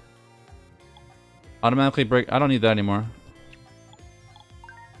 Automatically break. I don't need that anymore.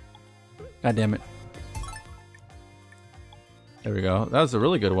 God damn it. There we go. That was a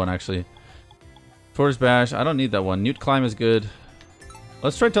really good one, actually. Tortoise bash. I don't need that one. Newt climb is good.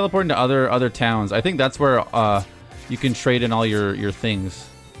 Let's try teleporting to other towns. I think that's where you can trade in all your things.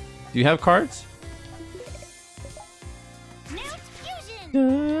 Do you have cards?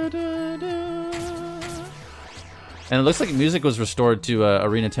 And it looks like music was restored to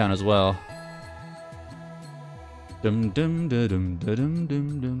Arena Town as well. Dum dum dum dum dum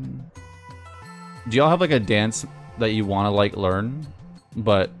dum dum. Do y'all have like a dance that you want to like learn,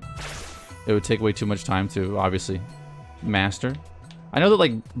 but it would take way too much time to obviously master? I know that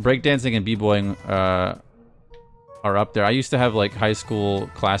like breakdancing and b-boying are up there. I used to have like high school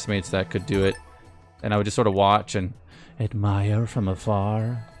classmates that could do it, and I would just sort of watch and admire from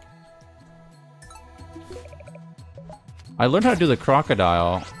afar. I learned how to do the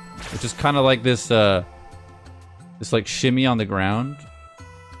crocodile, which is kind of like this like shimmy on the ground.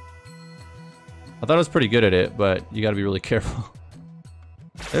 I thought I was pretty good at it, but you got to be really careful.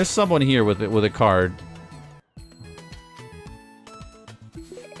 There's someone here with a card.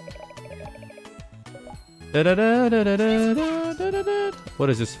 What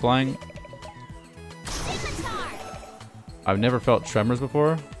is this, flying? I've never felt tremors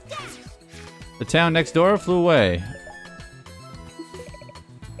before. The town next door flew away.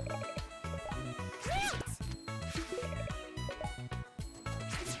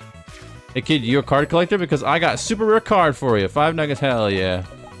 Hey kid, you a card collector? Because I got a super rare card for you. 5 nuggets, hell yeah.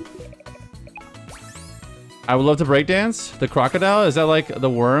 I would love to breakdance. The crocodile, is that like the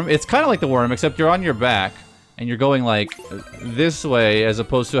worm? It's kind of like the worm, except you're on your back and you're going like this way as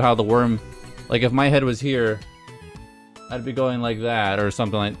opposed to how the worm, like if my head was here, I'd be going like that or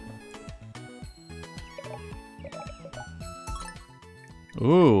something like.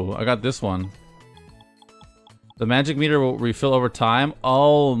 Ooh, I got this one. The magic meter will refill over time.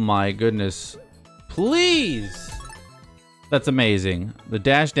 Oh my goodness. Please! That's amazing. The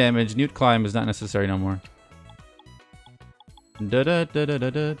dash damage, Newt climb is not necessary no more. Da -da -da -da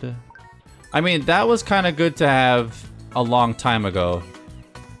 -da -da -da. I mean, that was kind of good to have a long time ago.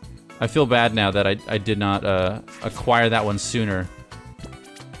 I feel bad now that I did not acquire that one sooner.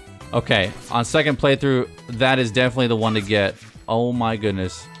 Okay, on second playthrough, that is definitely the one to get. Oh my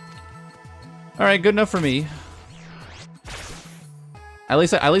goodness. Alright, good enough for me. At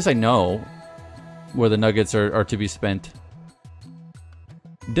least I know where the nuggets are to be spent.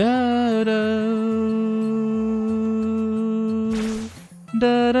 Da da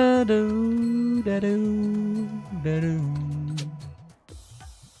da da do da do da do.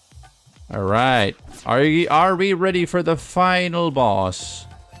 All right, are we ready for the final boss?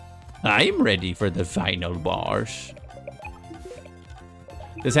 I'm ready for the final boss.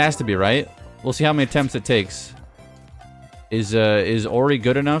 This has to be right. We'll see how many attempts it takes. Is Ori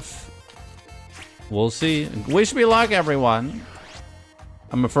good enough? We'll see. Wish me luck, everyone.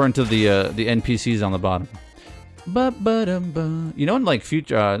 I'm referring to the NPCs on the bottom. You know, in like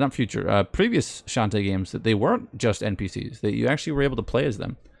previous Shantae games, that they weren't just NPCs. That you actually were able to play as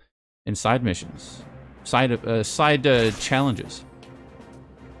them in side missions, side challenges.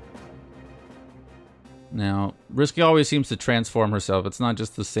 Now, Risky always seems to transform herself. It's not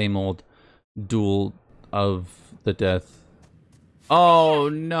just the same old duel of the death. Oh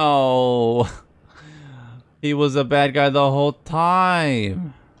no! He was a bad guy the whole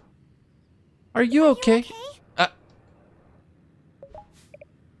time. Are you okay?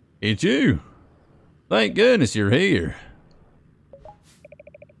 It's you. Thank goodness you're here.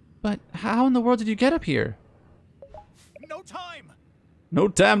 But how in the world did you get up here? No time. No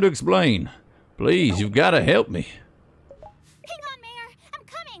time to explain. Please, you've got to help me. Hang on, Mayor. I'm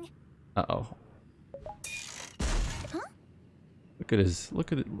coming. Uh-oh. Huh? Look at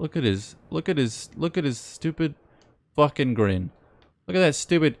his stupid fucking grin. Look at that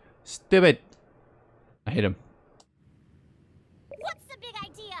stupid. I hate him. What's the big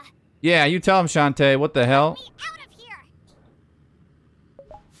idea? Yeah, you tell him, Shantae. What the hell? Get me out of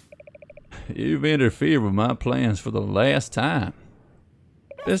here. You've interfered with my plans for the last time.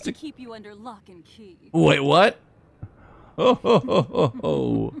 Just to keep you under lock and key. Wait, what?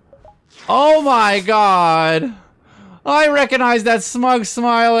 Oh my god! I recognize that smug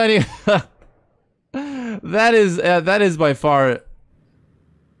smile. That is by far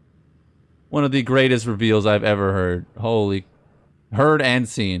one of the greatest reveals I've ever heard. Heard and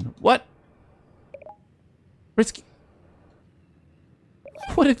seen. What? Risky.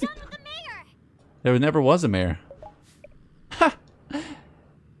 What if Done with the mayor. there never was a mayor? Ha! I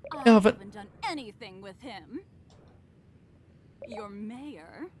Yeah, but haven't done anything with him. Your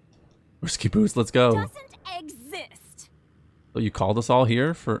mayor Risky Boots, let's go. doesn't exist. So you called us all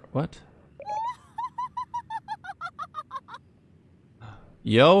here for what?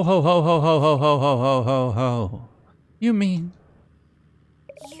 Yo ho ho ho ho ho ho ho ho ho ho. You mean?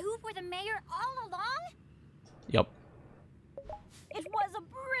 You were the mayor all along? Yep. It was a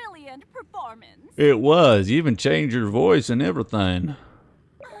brilliant performance. It was. You even changed your voice and everything.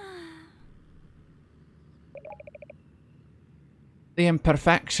 The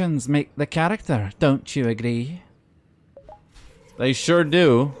imperfections make the character, don't you agree? They sure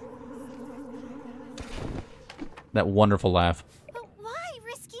do. That wonderful laugh. But why,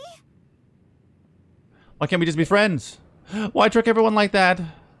 Risky? Why can't we just be friends? Why trick everyone like that?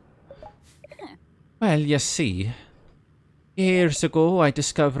 Well, you see, years ago I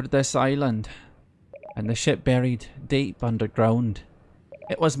discovered this island, and the ship buried deep underground.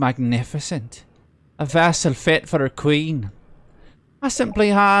 It was magnificent, a vessel fit for a queen. I simply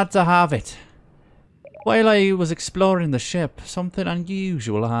had to have it. While I was exploring the ship, something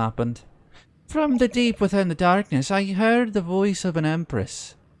unusual happened. From the deep within the darkness, I heard the voice of an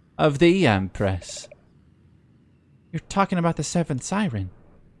empress. Of the empress. You're talking about the seventh siren?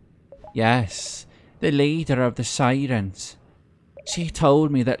 Yes, the leader of the sirens. She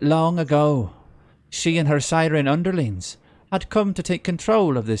told me that long ago, she and her siren underlings had come to take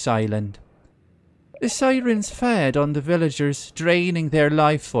control of this island. The sirens fed on the villagers, draining their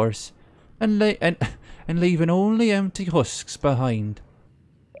life force, and leaving only empty husks behind.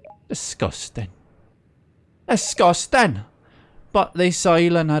 Disgusting. Disgusting! But this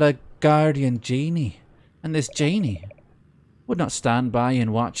island had a guardian genie, and this genie would not stand by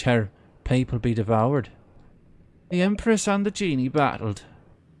and watch her people be devoured. The Empress and the genie battled,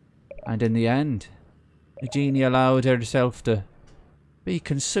 and in the end, the genie allowed herself to be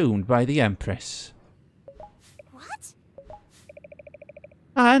consumed by the Empress. What?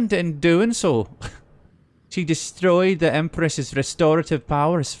 And in doing so, she destroyed the Empress's restorative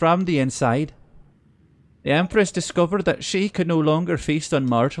powers from the inside. The Empress discovered that she could no longer feast on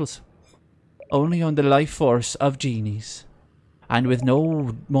mortals, only on the life force of genies. And with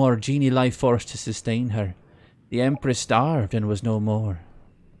no more genie life force to sustain her, the Empress starved and was no more.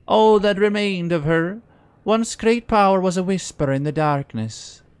 All that remained of her, once great power, was a whisper in the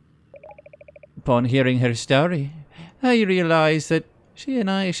darkness. Upon hearing her story, I realized that she and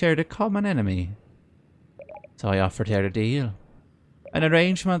I shared a common enemy. So I offered her a deal. An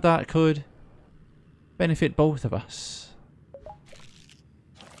arrangement that could benefit both of us.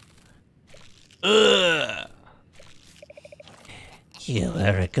 Ugh. You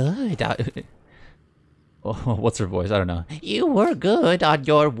were good. Oh, what's her voice? I don't know. You were good on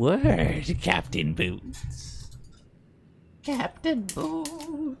your word, Captain Boots. Captain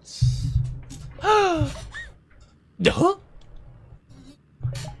Boots. Huh?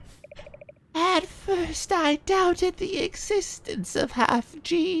 At first I doubted the existence of half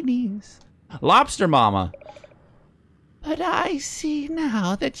genies. Lobster Mama. But I see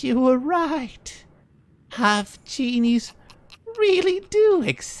now that you were right. Half genies really do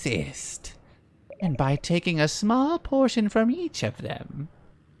exist. And by taking a small portion from each of them,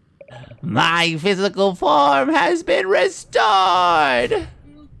 my physical form has been restored.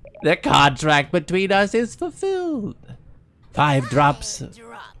 The contract between us is fulfilled. 5 drops.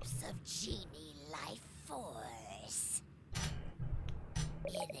 Drops of genie life force.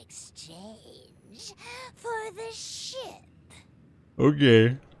 In exchange for the ship.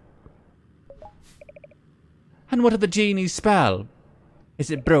 Okay. And what did the genie's spell?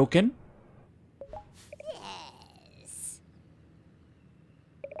 Is it broken? Yes.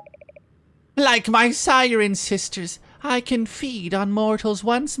 Like my siren sisters, I can feed on mortals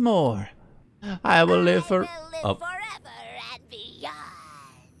once more. I will live for... I will live Oh. forever and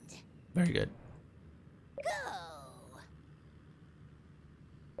beyond. Very good. Go.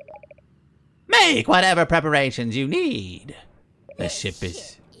 Make whatever preparations you need. The ship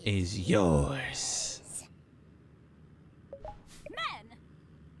is yours. Men!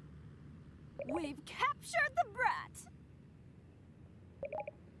 We've captured the brat!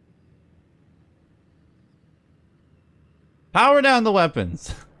 Power down the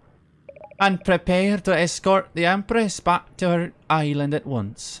weapons. And prepare to escort the Empress back to her island at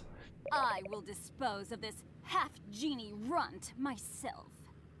once. I will dispose of this half-genie runt myself.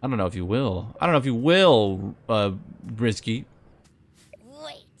 I don't know if you will. I don't know if you will, Risky.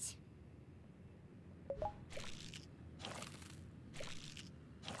 Wait.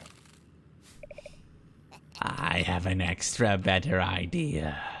 I have an extra better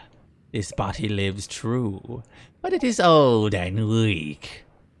idea. This body lives true, but it is old and weak.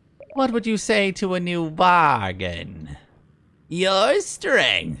 What would you say to a new bargain? Your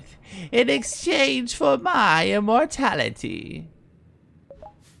strength in exchange for my immortality.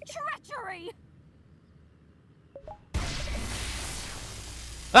 Treachery!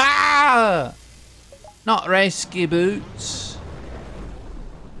 Ah! Not risky boots.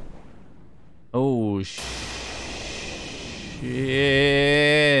 Oh shit.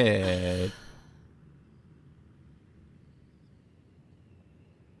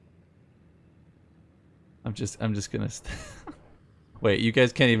 I'm just gonna wait, you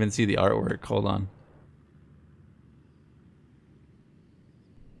guys can't even see the artwork. Hold on.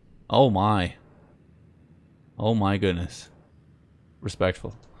 Oh my. Oh my goodness.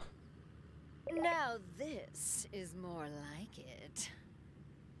 Respectful. Now this is more like it.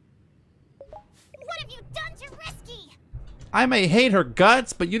 What have you done to Risky? I may hate her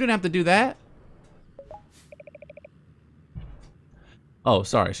guts, but you didn't have to do that. Oh,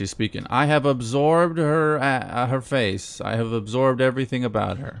 sorry, she's speaking. I have absorbed her her face. I have absorbed everything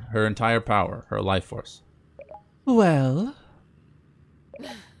about her. Her entire power, her life force. Well,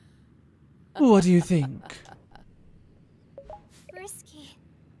 what do you think? Risky.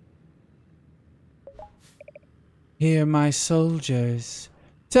 Here, my soldiers.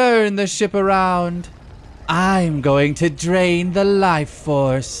 Turn the ship around. I'm going to drain the life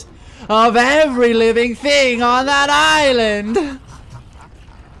force of every living thing on that island.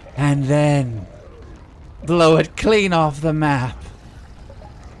 And then blow it clean off the map.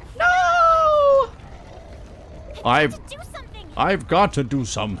 No! I've Do something. got to do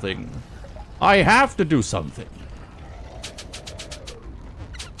something. I have to do something.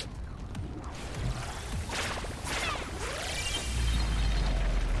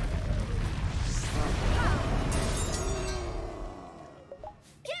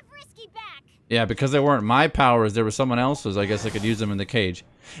 Give Risky back. Yeah, because they weren't my powers, they were someone else's. I guess I could use them in the cage.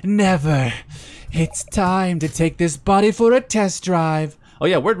 Never. It's time to take this body for a test drive. Oh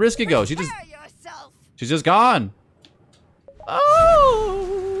yeah, where'd Risky go? She's just gone. Oh.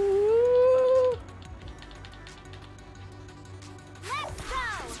 Let's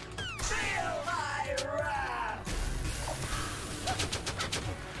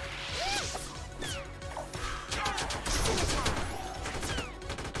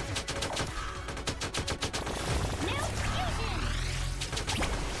go. New fusion.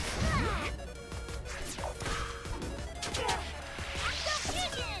 Active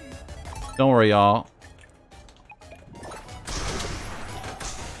fusion. Don't worry, y'all.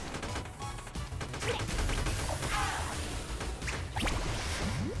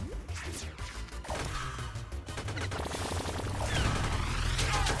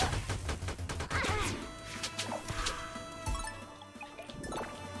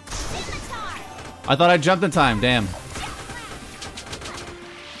 I thought I jumped in time, damn.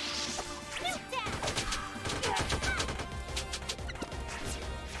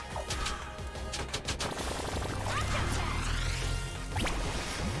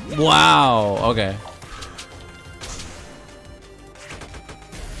 Wow. Okay.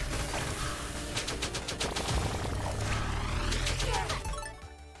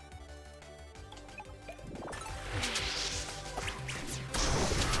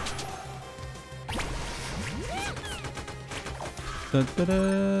 Da, da,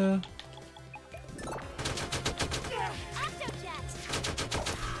 da.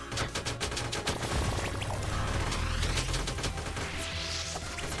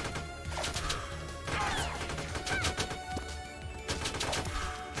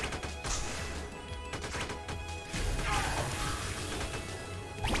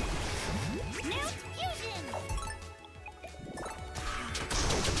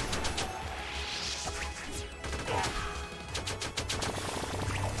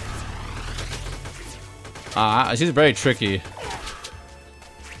 She's very tricky.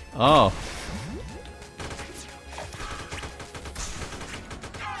 Oh.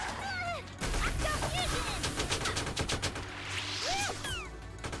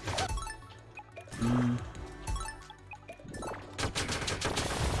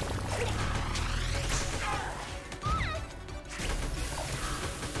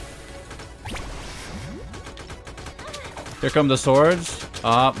 Here come the swords.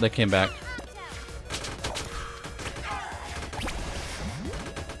 Ah, they came back.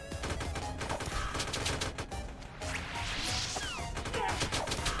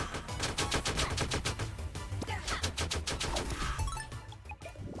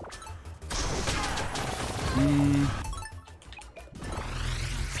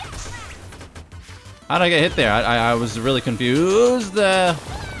 How did I get hit there? I was really confused.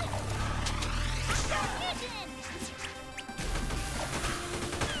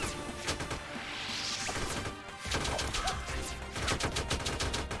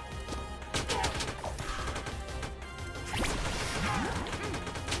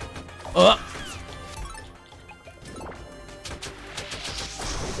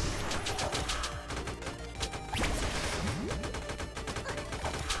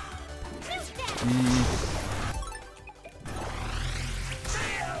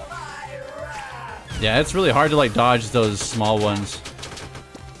 Yeah, it's really hard to like dodge those small ones.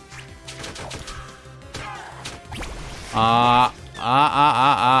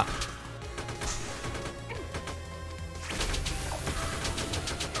 𝙎𝙬𝙧𝙚.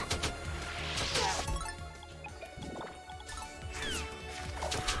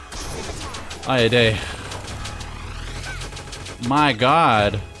 My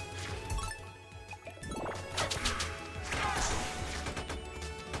God.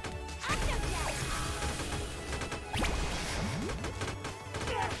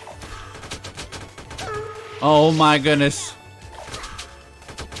 Oh my goodness.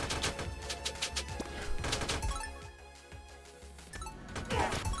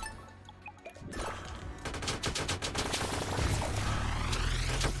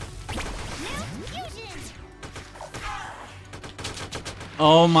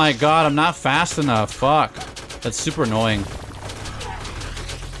 Oh my God, I'm not fast enough. Fuck. That's super annoying.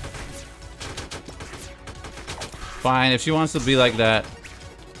 Fine, if she wants to be like that.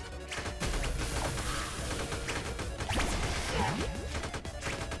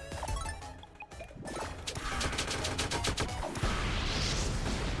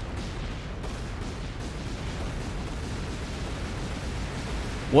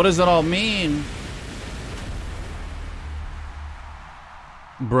 What does that all mean?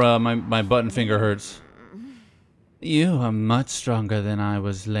 Bruh, my button finger hurts. You are much stronger than I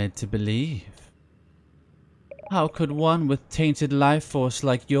was led to believe. How could one with tainted life force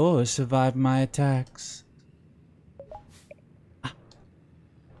like yours survive my attacks?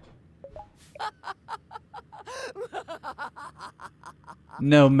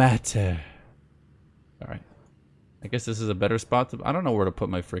 No matter. Alright. I guess this is a better spot to... I don't know where to put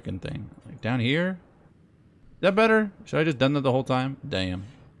my freaking thing. Like down here? Is that better? Should I just done that the whole time? Damn.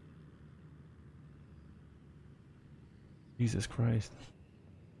 Jesus Christ.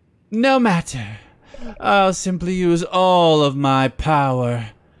 No matter. I'll simply use all of my power.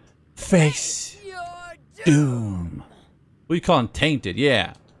 Face doom. What are you calling tainted?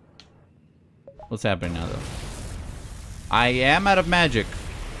 Yeah. What's happening now, though? I am out of magic.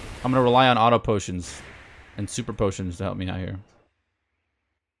 I'm gonna rely on auto potions and super potions to help me out here.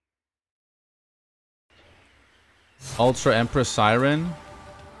 Ultra Empress Siren.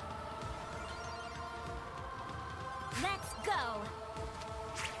 Let's go.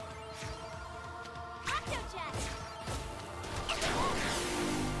 Octojet.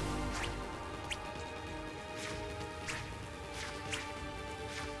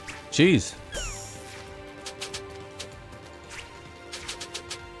 Jeez.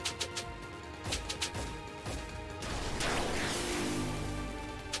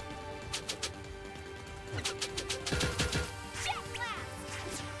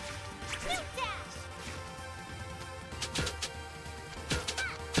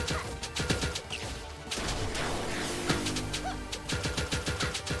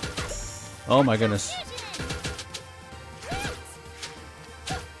 Oh my goodness.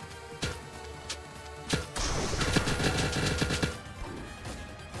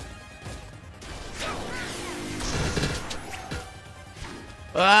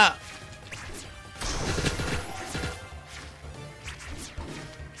 Ah!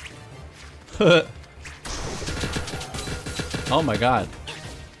 Oh my god.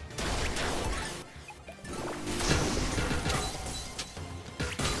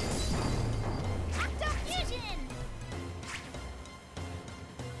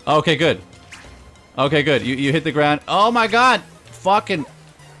 Okay, good. Okay, good. You hit the ground. Oh my god! Fucking...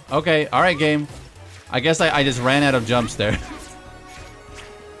 Okay, alright, game. I guess I just ran out of jumps there.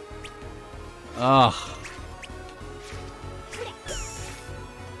 Ugh.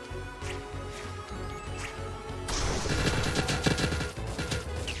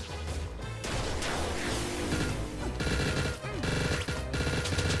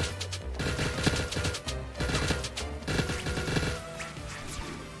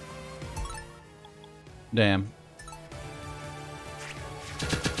 Damn.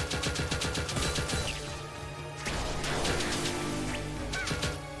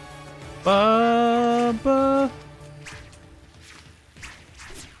 Ba-ba.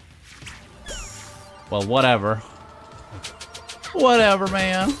 Well, whatever. Whatever,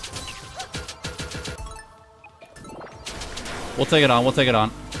 man. We'll take it on. We'll take it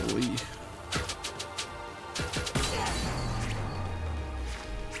on. Oy.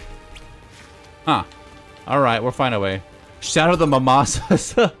 Huh. Alright, we'll find a way. Shadow the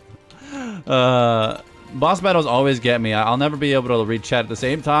Mamasas. Boss battles always get me. I'll never be able to read chat at the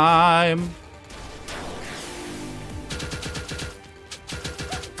same time.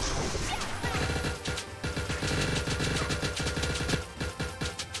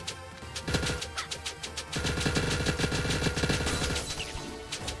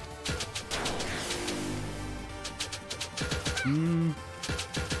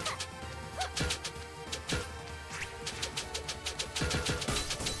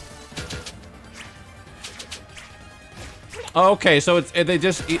 Okay, so it's they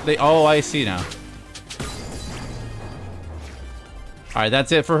just eat. Oh, I see now. All right,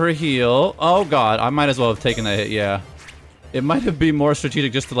 that's it for her heal. Oh god, I might as well have taken that hit. Yeah, it might have been more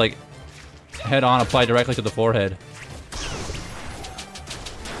strategic just to like head on apply directly to the forehead.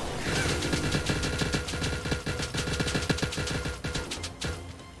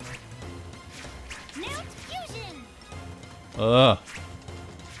 Ugh.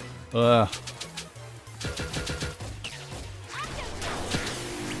 Ugh.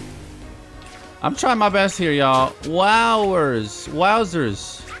 I'm trying my best here, y'all. Wowers.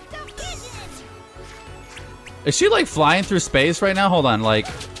 Wowzers. Is she like flying through space right now? Hold on, like.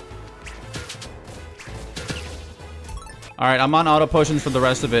 Alright, I'm on auto potions for the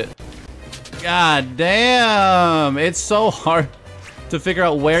rest of it. God damn. It's so hard to figure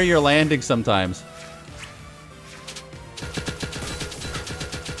out where you're landing sometimes.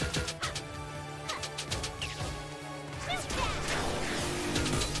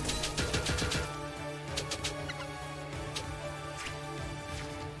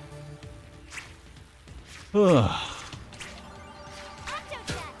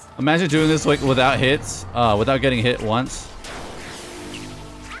 Imagine doing this like without hits, without getting hit once.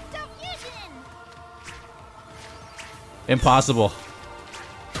 Impossible.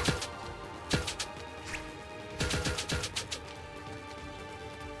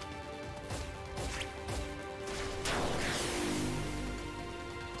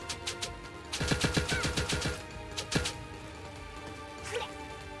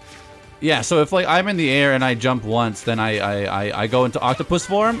 Yeah, so if like I'm in the air and I jump once, then I go into octopus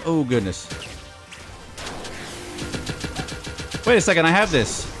form. Oh goodness. Wait a second, I have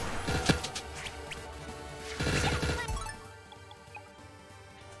this.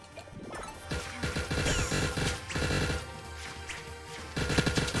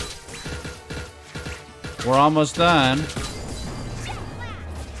 We're almost done.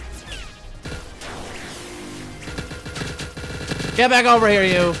 Get back over here,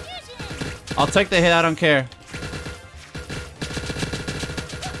 you. I'll take the hit, I don't care.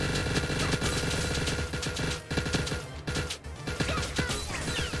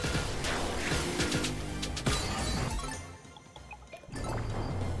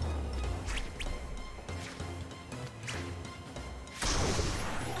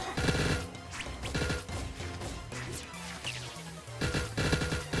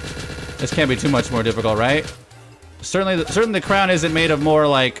 This can't be too much more difficult, right? Certainly the crown isn't made of more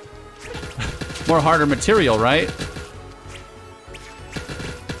like more harder material, right?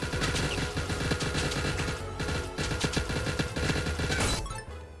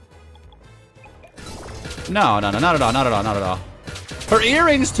 No, no, no, not at all, not at all, not at all. Her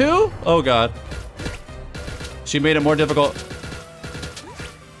earrings too? Oh god. She made it more difficult.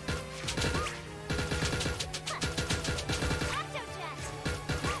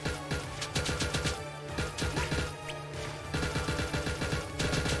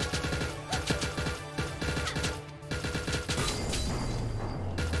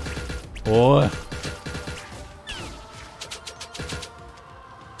 Boy.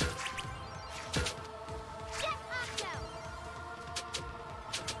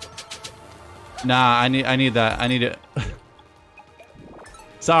 Nah, I need that. I need it.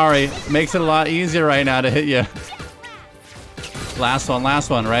 Sorry, makes it a lot easier right now to hit you. Last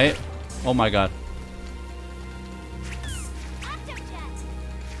one, right? Oh my god.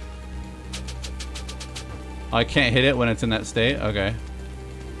 Oh, I can't hit it when it's in that state? Okay.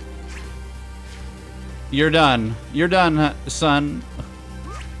 You're done. You're done, son.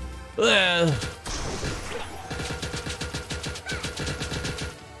 Ugh.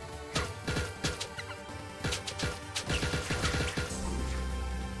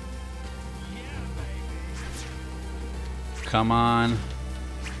 Come on.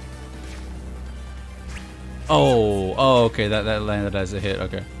 Oh, okay. That landed as a hit.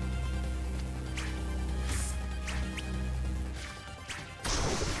 Okay.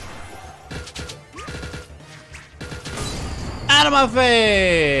 Out of my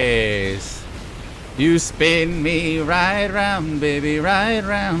face! You spin me right round, baby, right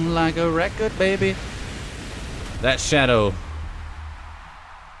round like a record, baby. That shadow.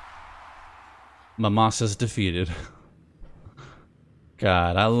 Mamasa's defeated.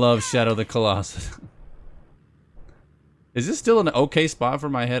 God, I love Shadow the Colossus. Is this still an okay spot for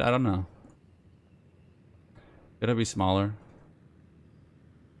my head? I don't know. Could it be smaller?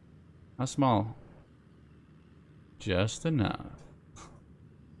 How small? Just enough.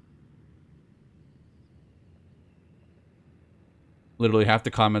 Literally half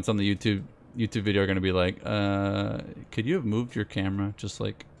the comments on the YouTube video are gonna be like, could you have moved your camera just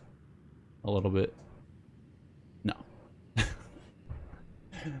like a little bit? No.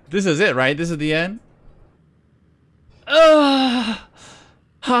 This is it, right? This is the end? How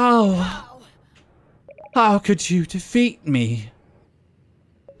could you defeat me?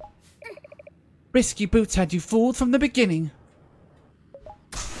 Risky Boots had you fooled from the beginning.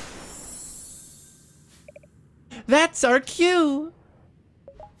 That's our cue.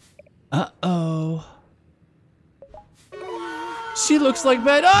 Uh-oh. She looks like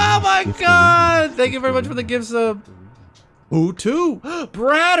bad. Oh my god! Thank you very much for the gift sub. Who too?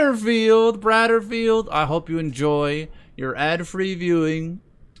 Bratterfield. I hope you enjoy your ad-free viewing,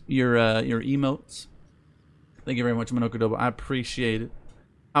 your emotes. Thank you very much, Monokodobo. I appreciate it.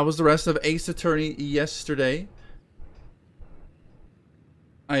 How was the rest of Ace Attorney yesterday?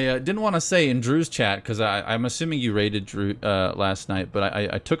 I didn't want to say in Drew's chat because I'm assuming you raided Drew last night, but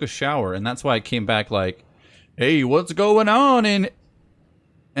I took a shower and that's why I came back like, hey, what's going on? And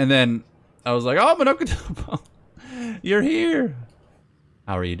then I was like, oh, Monokodobo, you're here.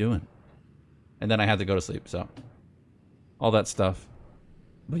 How are you doing? And then I had to go to sleep, so all that stuff.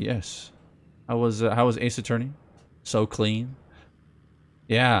 But yes, how was Ace Attorney? So clean.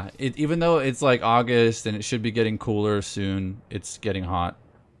 Yeah, even though it's like August and it should be getting cooler soon, it's getting hot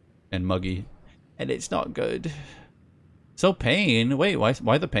and muggy, and it's not good. So pain. Wait,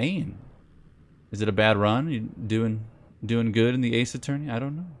 why the pain? Is it a bad run? You doing good in the Ace Attorney? I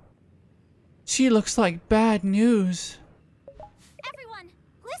don't know. She looks like bad news. Everyone,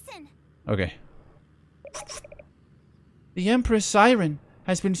 listen. Okay. The Empress Siren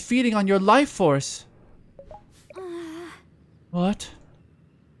has been feeding on your life force. What?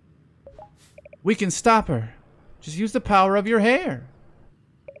 We can stop her. Just use the power of your hair.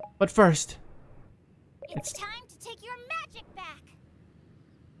 But first, It's time to take your magic back.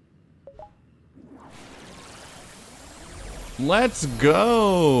 Let's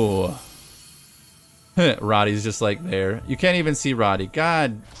go. Roddy's just like there. You can't even see Roddy.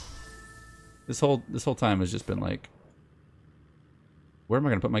 God. This whole time has just been like, where am I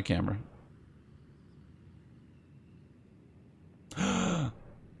gonna put my camera?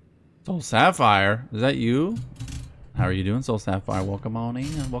 Soul Sapphire, is that you? How are you doing, Soul Sapphire? Welcome on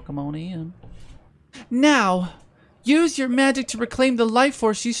in. Welcome on in. now, use your magic to reclaim the life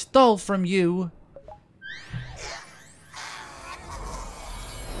force she stole from you.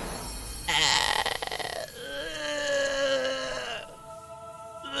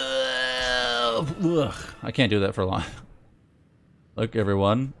 Ugh, I can't do that for long. Look,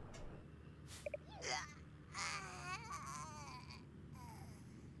 everyone.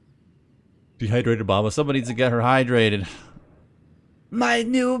 Dehydrated Baba. Somebody needs to get her hydrated. My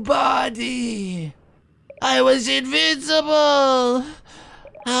new body. I was invincible!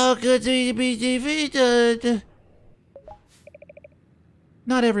 How could we be defeated?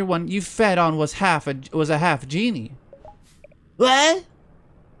 Not everyone you fed on was a half genie. What?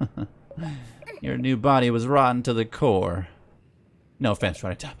 Your new body was rotten to the core. No offense,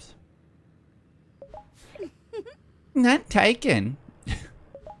 Roddy Tops. Not taken.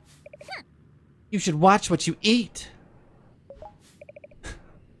 You should watch what you eat.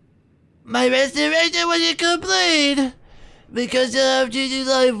 My restoration wasn't complete because the half-genie's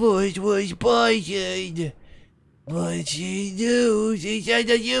life force was poisoned. What she knew, she said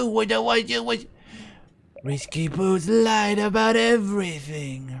that you were the one who was... Risky Boots lied about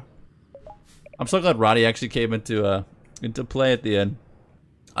everything. I'm so glad Roddy actually came into play at the end.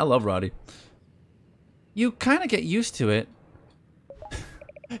 I love Roddy. You kind of get used to it.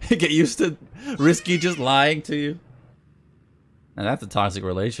 Get used to Risky just lying to you. And that's a toxic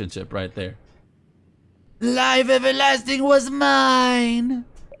relationship right there. Life everlasting was mine.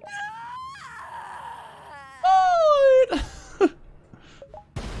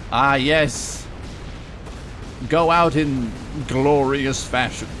 Ah, yes. Go out in glorious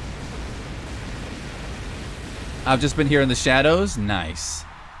fashion. I've just been here in the shadows. Nice.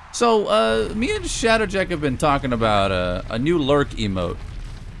 So, me and Shadowjack have been talking about a new lurk emote.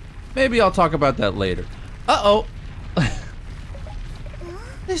 Maybe I'll talk about that later. Uh-oh.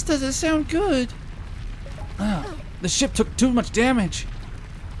 This doesn't sound good. The ship took too much damage.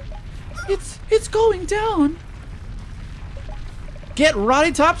 It's going down. Get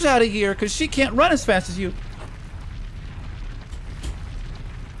Roddy Tops out of here, because she can't run as fast as you.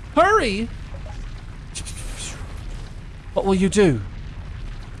 Hurry! What will you do?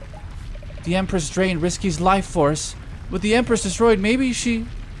 The Empress drained Risky's life force. With the Empress destroyed, maybe she...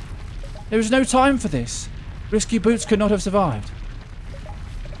 There was no time for this. Risky Boots could not have survived.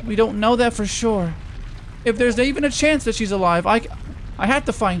 We don't know that for sure. If there's even a chance that she's alive, I had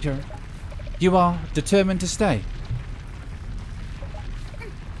to find her. You are determined to stay.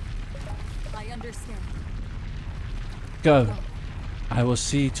 I understand. Go. I will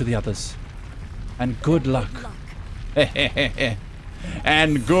see to the others. And good luck.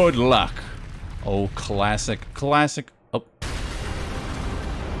 And good luck. Oh, classic. Classic. Oh.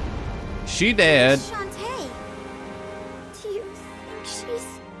 She dead. Shantae. Do you think she's...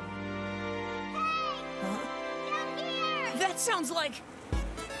 That sounds like...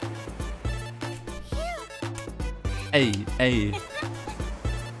 Hey, hey.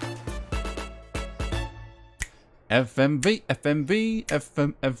 FMV, FMV,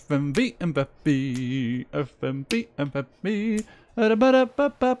 FM, FMV, Mbappé, FMV, Mbappé.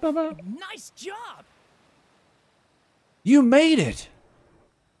 Nice job! You made it!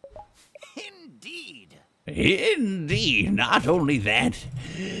 Indeed. Indeed, not only that,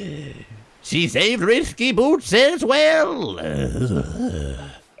 she saved Risky Boots as well.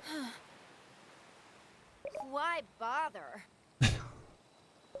 Why bother?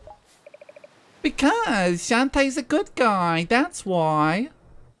 Because Shantae's a good guy, that's why.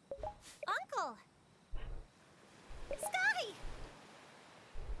 Uncle? Scotty!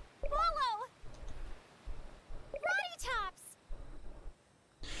 Wallow! Roddy Tops!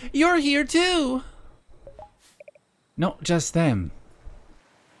 You're here too. Not just them.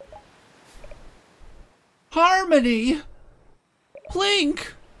 Harmony!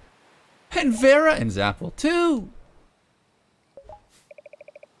 Blink! And Vera and Zapple too.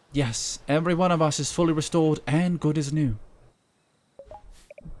 Yes, every one of us is fully restored and good as new.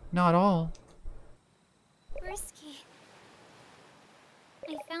 Not all. Risky.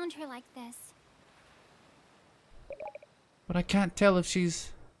 I found her like this. But I can't tell if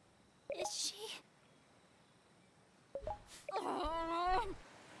she's... Is she?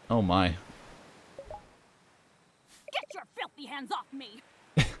 Oh my. Get your filthy hands off me!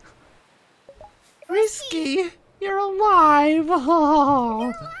 Risky, you're alive.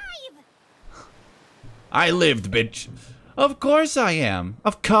 Oh. I lived, bitch. Of course I am.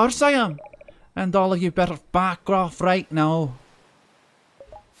 Of course I am. And all of you better back off right now.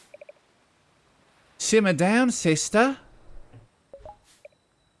 Simmer down, sister.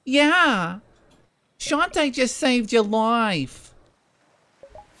 Yeah. Shantae just saved your life.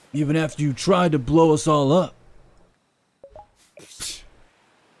 Even after you tried to blow us all up.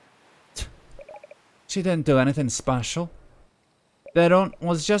 She didn't do anything special. Veron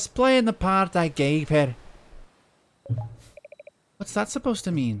was just playing the part I gave her. What's that supposed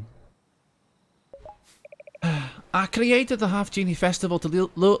to mean? I created the Half Genie Festival to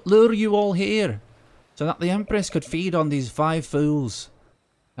lure you all here, so that the Empress could feed on these 5 fools.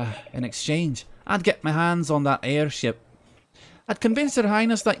 In exchange, I'd get my hands on that airship. I'd convinced Her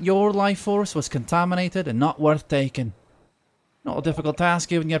Highness that your life force was contaminated and not worth taking. Not a difficult task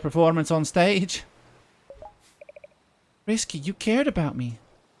given your performance on stage. Risky, you cared about me.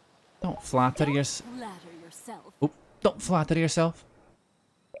 Don't flatter yourself. Oh, don't flatter yourself.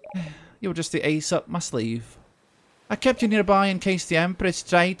 You were just the ace up my sleeve. I kept you nearby in case the Empress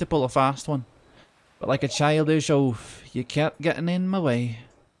tried to pull a fast one. But like a childish oaf, you kept getting in my way.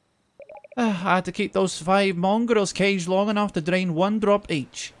 I had to keep those 5 mongrels caged long enough to drain 1 drop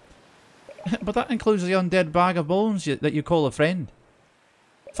each. But that includes the undead bag of bones that you call a friend.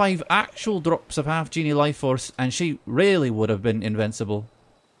 5 actual drops of half-genie life force, and she really would have been invincible.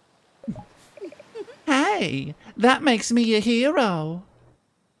 Hey, that makes me a hero.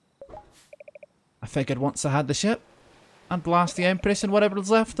 I figured once I had the ship, I'd blast the Empress and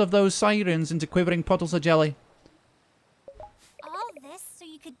whatever's left of those sirens into quivering puddles of jelly. All this so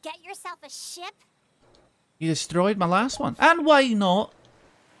you could get yourself a ship? You destroyed my last one. And why not?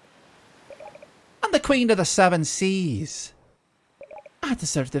 I'm the Queen of the 7 Seas. I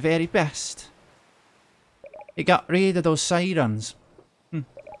deserve the very best. You got rid of those sirens.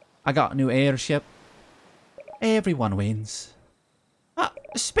 I got a new airship. Everyone wins.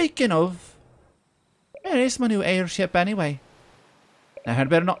 Speaking of, where is my new airship anyway? There had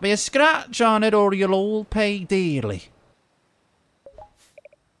better not be a scratch on it or you'll all pay dearly.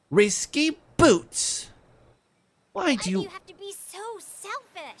 Risky Boots. Why do you have to be so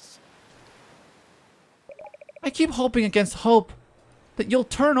selfish? I keep hoping against hope that you'll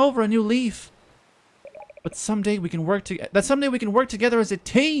turn over a new leaf. But someday we can work together as a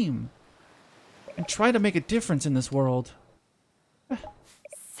team and try to make a difference in this world.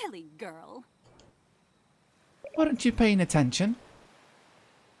 Silly girl. Weren't you paying attention?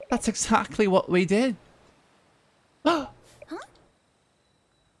 That's exactly what we did. Huh?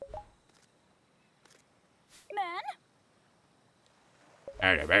 Man?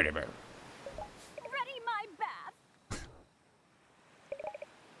 Ready my bath.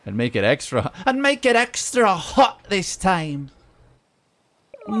 And make it extra hot this time.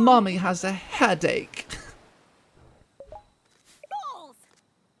 Mommy has a headache. Balls.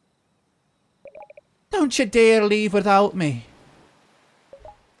 Don't you dare leave without me.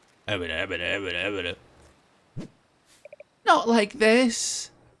 Not like this.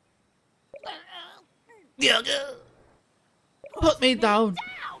 Put me down.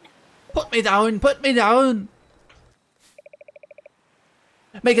 Put me down. Put me down.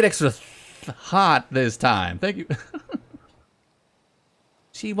 Make it extra hot this time. Thank you.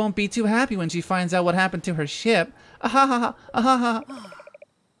 She won't be too happy when she finds out what happened to her ship.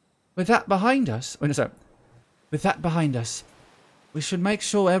 With that behind us, we should make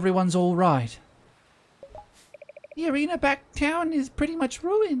sure everyone's all right. The arena back town is pretty much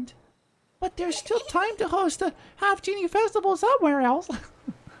ruined, but there's still time to host a half-genie festival somewhere else.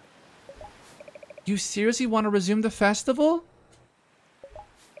 You seriously want to resume the festival?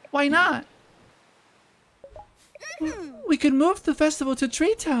 Why not? We could move the festival to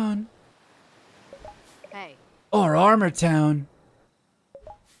Tree Town. Hey. Or Armor Town.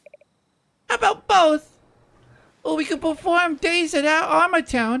 How about both? Or we could perform days at Armor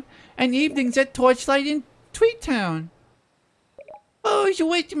Town and evenings at Torchlight in Tweet Town. Oh, you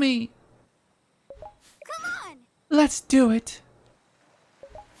with me? Come on! Let's do it.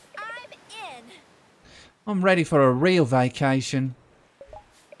 I'm in. I'm ready for a real vacation.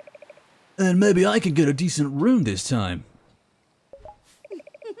 And maybe I can get a decent room this time.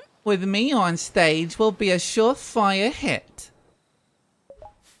 With me on stage will be a surefire hit.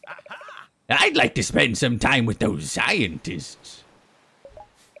 I'd like to spend some time with those scientists.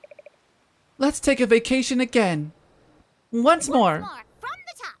 Let's take a vacation again. Once more. More from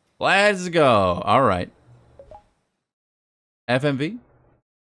the top. Let's go. All right. FMV.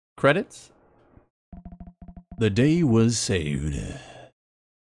 Credits. The day was saved.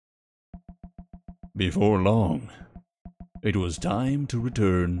 Before long, it was time to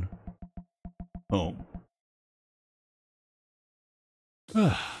return home.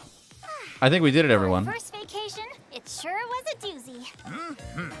 I think we did it, everyone. First vacation, it sure was a doozy.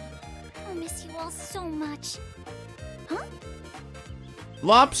 I'll miss you all so much. Huh?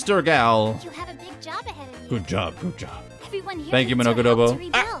 Lobster Gal. You have a big job ahead of you. Good job, good job. Everyone here Thank you, needs your help Minogudobo. to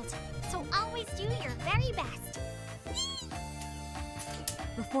rebuild. So always do your very best.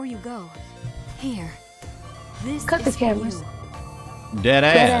 Before you go, here. This Cut the is for cameras. you. Dead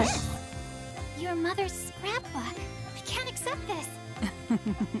ass. Your mother's scrapbook. We can't accept this.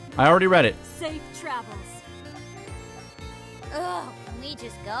 I already read it. Safe travels. Ugh, can we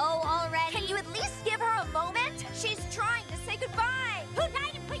just go already? Can you at least give her a moment? She's trying to say goodbye. Who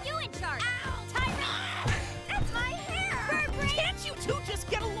died and put you in charge? Ow! Tyrant! That's my hair! Burberry!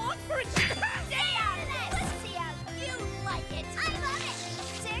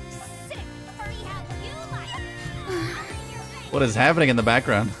 What is happening in the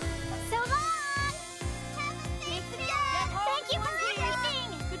background? So long! Thanks again! Thank you for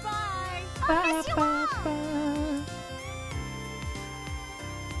everything! Goodbye. I'll miss you all!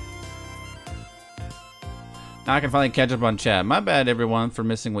 Now I can finally catch up on chat. My bad, everyone, for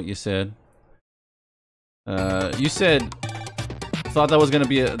missing what you said. You said... Thought that was gonna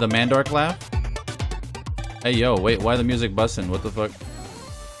be the Mandark laugh? Hey, yo, wait, why the music busting? What the fuck?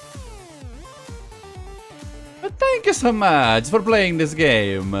 But thank you so much for playing this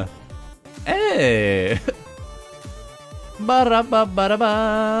game. Hey!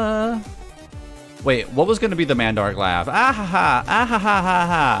 Ba-da-ba-ba-da-ba. Wait, what was gonna be the Mandark laugh? Ah ha ha, ah ha ha ha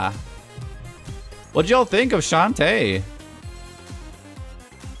ha. What'd y'all think of Shantae?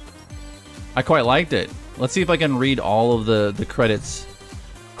 I quite liked it. Let's see if I can read all of the credits.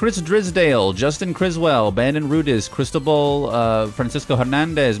 Chris Drisdale, Justin Criswell, Brandon Rudis, Cristobal, Francisco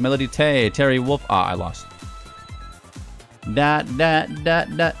Hernandez, Melody Tay, Terry Wolf. Ah, I lost. Da da da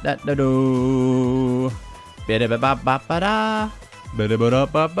da da da do. Ba ba ba ba ba da. Ba da ba da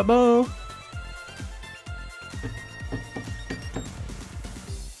ba ba bo.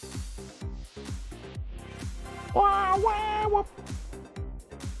 Wow, wow,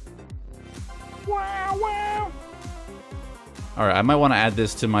 wow, wow. All right, I might want to add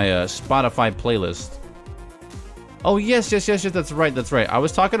this to my Spotify playlist. Oh yes, that's right. I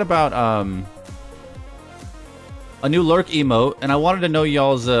was talking about a new lurk emote, and I wanted to know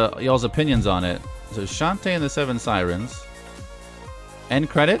y'all's opinions on it. So Shantae and the Seven Sirens. End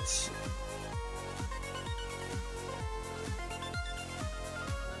credits.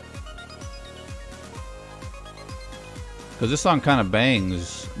 Because this song kind of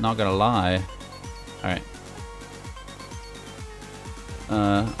bangs, not gonna lie. Alright.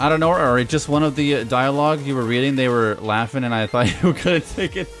 I don't know, or it just one of the dialogue you were reading, they were laughing and I thought you were gonna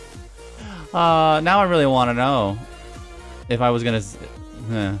take it. Now I really want to know if I was gonna...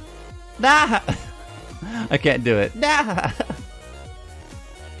 Nah! I can't do it. Nah!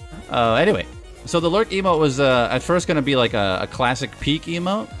 Anyway. So the lurk emote was at first gonna be like a classic peek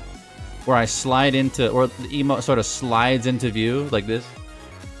emote. Where I slide into, or the emote sort of slides into view, like this.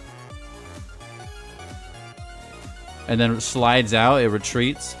 And then slides out, it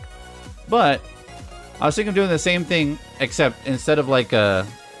retreats. But, I was thinking of doing the same thing, except instead of like a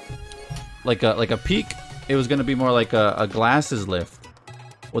peek, it was gonna be more like a glasses lift.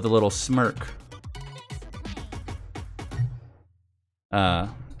 With a little smirk.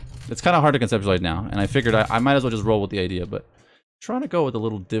 It's kind of hard to conceptualize now, and I figured I might as well just roll with the idea, but... Trying to go with a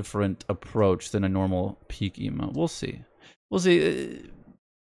little different approach than a normal peak emote. We'll see. We'll see.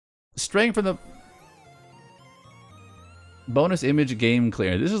 Straying from the bonus image game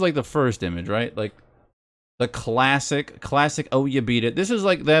clear. This is like the first image, right? Like the classic. Oh, you beat it. This is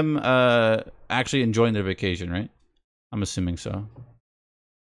like them actually enjoying their vacation, right? I'm assuming so.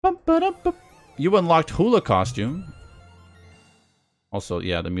 You unlocked hula costume. Also,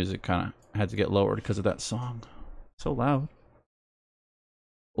 yeah, the music kind of had to get lowered because of that song. So loud.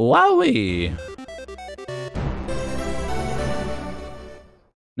 Wowie!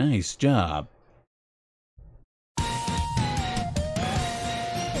 Nice job.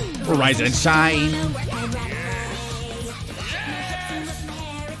 Rise and shine.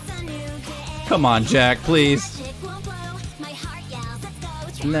 Come on, Jack, please.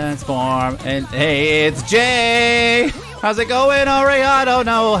 Let's form. And hey, it's Jay. How's it going, Ori? I don't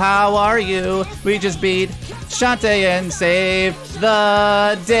know. How are you? We just beat Shantae and saved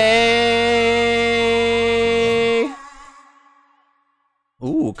the day.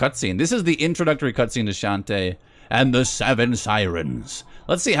 Ooh, cutscene. This is the introductory cutscene to Shantae and the Seven Sirens.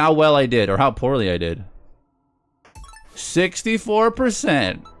 Let's see how well I did, or how poorly I did.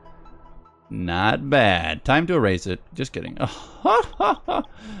 64%. Not bad. Time to erase it. Just kidding.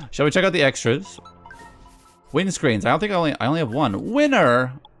 Shall we check out the extras? Windscreens. I don't think I only have one.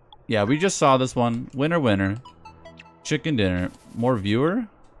 Winner. Yeah, we just saw this one. Winner. Chicken dinner. More viewer.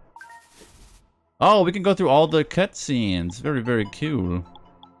 Oh, we can go through all the cutscenes. Very, very cool.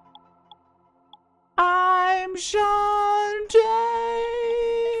 I'm Shantae.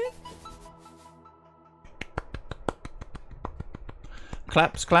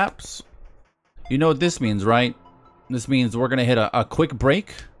 Claps, claps. You know what this means, right? This means we're gonna hit a quick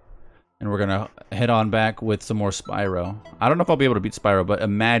break. And we're gonna head on back with some more Spyro. I don't know if I'll be able to beat Spyro, but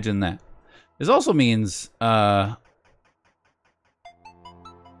imagine that. This also means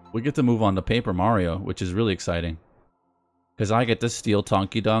we get to move on to Paper Mario, which is really exciting. Because I get to steal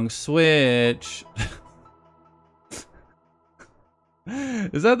Tonky Dong's Switch.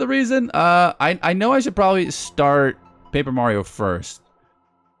 Is that the reason? I know I should probably start Paper Mario first.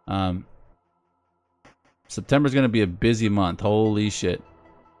 September's gonna be a busy month. Holy shit.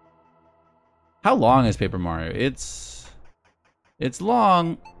 How long is Paper Mario? It's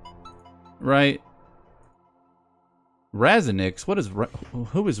long, right? Razanix? What is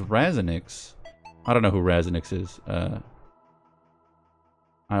who is Razanix? I don't know who Razanix is.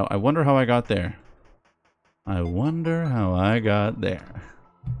 I wonder how I got there. I wonder how I got there.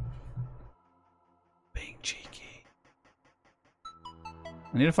 Being cheeky.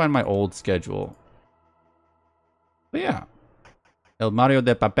 I need to find my old schedule. But yeah. El Mario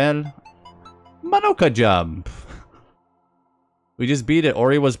de Papel. Manoka Jump. We just beat it.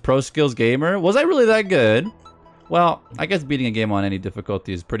 Ori was Pro Skills Gamer. Was I really that good? Well, I guess beating a game on any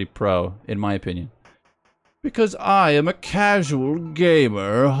difficulty is pretty pro, in my opinion. Because I am a casual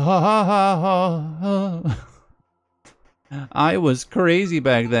gamer. Ha ha ha ha. I was crazy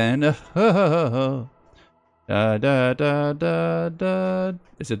back then. Da da da da da.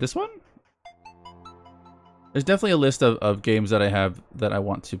 Is it this one? There's definitely a list of games that I have that I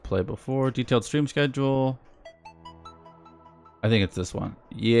want to play before. Detailed stream schedule. I think it's this one.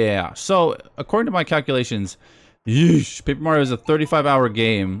 Yeah. So, according to my calculations, yeesh, Paper Mario is a 35-hour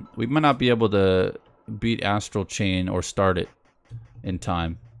game. We might not be able to beat Astral Chain or start it in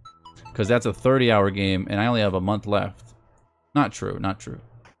time. Because that's a 30-hour game, and I only have a month left. Not true, not true.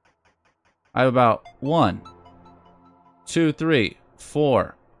 I have about 1, 2, 3,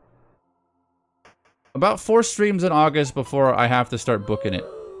 4. About 4 streams in August before I have to start booking it.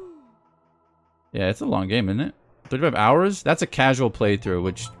 Yeah, it's a long game, isn't it? 35 hours? That's a casual playthrough,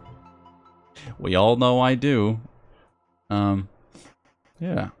 which we all know I do.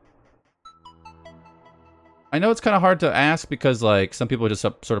 Yeah. I know it's kind of hard to ask because, like, some people just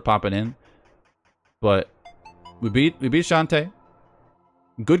sort of popping in. But we beat 𝙎𝙞𝙧𝙚𝙧𝙚.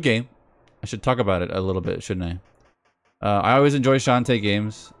 Good game. I should talk about it a little bit, shouldn't I? I always enjoy 𝙎𝙚𝙧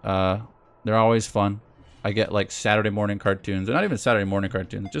games. They're always fun. I get, like, Saturday morning cartoons. They're not even Saturday morning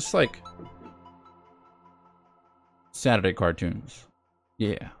cartoons. Just, like, Saturday cartoons.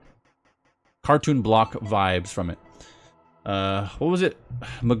 Yeah. Cartoon block vibes from it. What was it?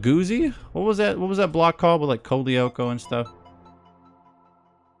 Magoozy? What was that block called with, like, Kolyoko and stuff?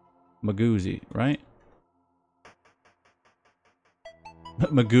 Magoozy, right?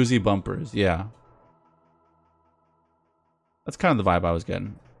 Magoozy bumpers, yeah. That's kind of the vibe I was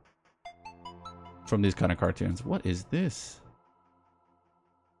getting from these kind of cartoons. What is this?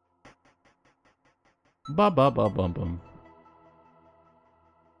 Ba ba ba bum bum.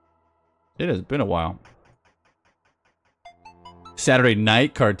 It has been a while. Saturday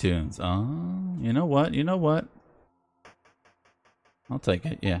night cartoons. Oh, you know what? You know what? I'll take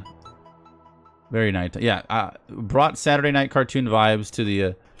it. Yeah. Very nice. Yeah, brought Saturday night cartoon vibes to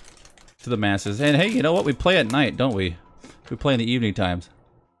the masses. And hey, you know what? We play at night, don't we? We play in the evening times.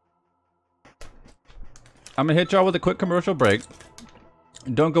 I'm gonna hit y'all with a quick commercial break.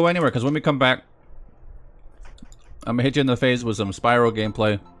 Don't go anywhere, because when we come back, I'm gonna hit you in the face with some Spyro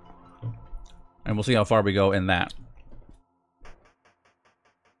gameplay, and we'll see how far we go in that.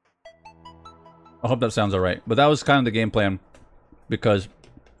 I hope that sounds alright. But that was kind of the game plan, because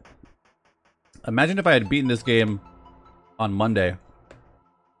imagine if I had beaten this game on Monday.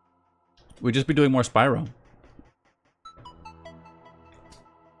 We'd just be doing more Spyro.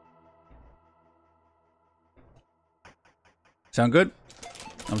 Sound good?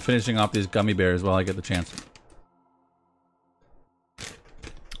 I'm finishing off these gummy bears while I get the chance.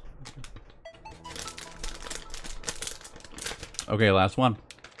 Okay, last one.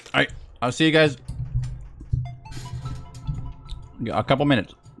 Alright, I'll see you guys in a couple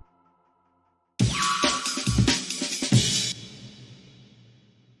minutes.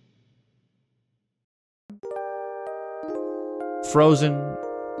 Frozen,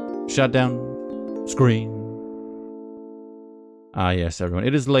 shutdown, screen. Ah, yes, everyone.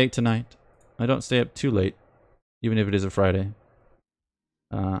 It is late tonight. I don't stay up too late, even if it is a Friday.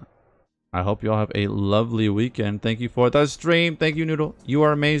 I hope you all have a lovely weekend. Thank you for the stream. Thank you, Noodle. You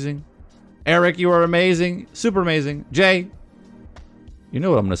are amazing. Eric, you are amazing. Super amazing. Jay, you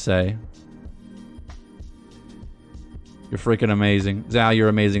know what I'm going to say. You're freaking amazing. Zal, you're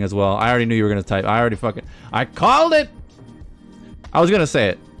amazing as well. I already knew you were going to type. I called it. I was going to say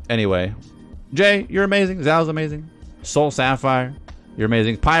it. Anyway. Jay, you're amazing. Zal's amazing. Soul Sapphire, you're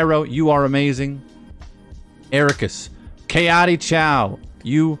amazing. Pyro, you are amazing. Ericus, Chaotic Chow,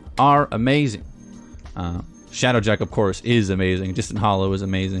 you are amazing. Shadowjack, of course, is amazing. Distant Hollow is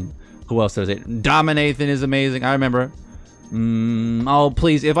amazing. Who else does it? Dominathan is amazing. I remember. Oh,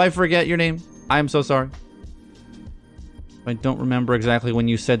 please, if I forget your name, I'm so sorry. I don't remember exactly when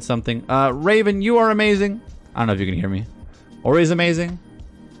you said something. Raven, you are amazing. I don't know if you can hear me. Ori's amazing.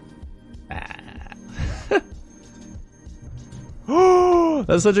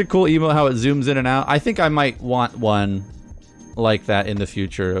 That's such a cool emote, how it zooms in and out. I think I might want one like that in the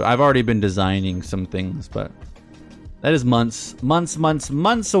future. I've already been designing some things, but that is months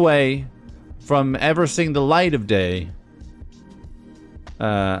away from ever seeing the light of day.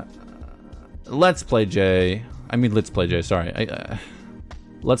 Let's Play Jay. I mean, Let's Play Jay, sorry.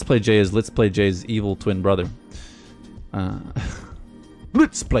 Let's Play Jay is Let's Play Jay's evil twin brother.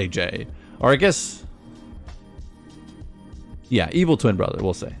 Let's Play Jay. Or I guess... yeah, evil twin brother,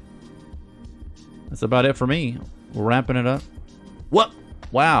 we'll say. That's about it for me. We're wrapping it up. What?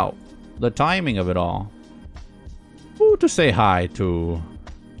 Wow. The timing of it all. Who to say hi to?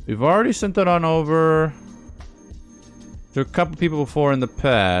 We've already sent it on over to a couple people before in the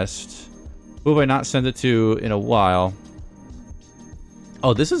past. Who have I not sent it to in a while?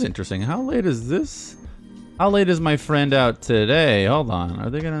 Oh, this is interesting. How late is this? How late is my friend out today? Hold on. Are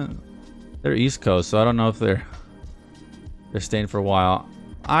they gonna... they're East Coast, so I don't know if they're staying for a while.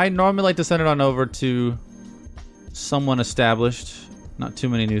 I normally like to send it on over to someone established. Not too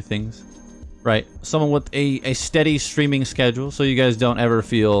many new things. Right. Someone with a steady streaming schedule, so you guys don't ever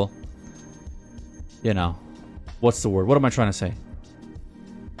feel... you know... what's the word? What am I trying to say?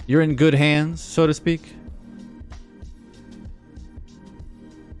 You're in good hands, so to speak.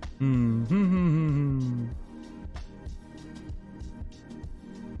 I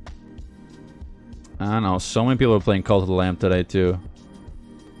don't know. So many people are playing Cult of the Lamb today, too.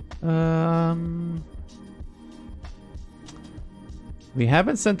 We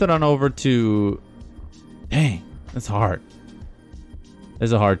haven't sent it on over to... dang, that's hard.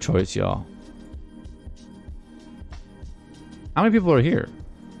 It's a hard choice, y'all. How many people are here?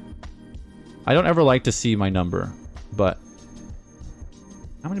 I don't ever like to see my number, but...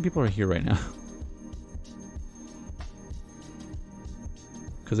 how many people are here right now?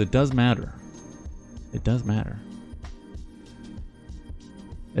 Because it does matter. It does matter.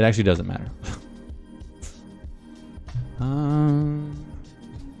 It actually doesn't matter.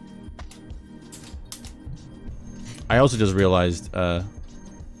 I also just realized that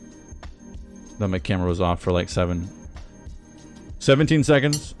my camera was off for like 17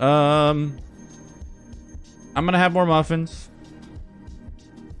 seconds. I'm gonna have more muffins.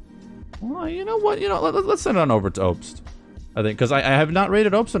 Well, you know what? You know, let's send it on over to Obst. I think, because I have not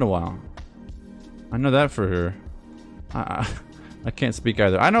rated Obst in a while. I know that for sure. I can't speak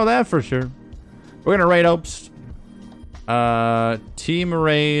either. I know that for sure. We're gonna raid Obst. Team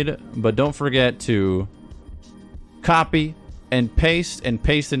raid, but don't forget to copy and paste and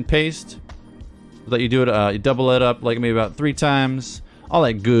paste and paste. So that you do it, you double it up like maybe about 3 times. All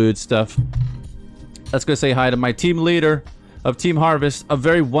that good stuff. Let's go say hi to my team leader of Team Harvest, a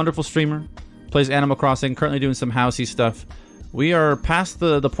very wonderful streamer. Plays Animal Crossing, currently doing some housey stuff. We are past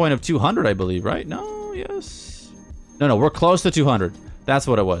the point of 200, I believe, right? No, yes. No, we're close to 200. That's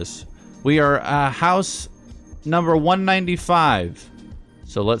what it was. We are house number 195.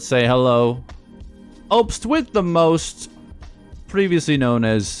 So let's say hello. Obst with the most, previously known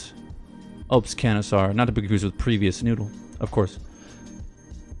as Obst Canisar, not to be confused with Previous Noodle, of course.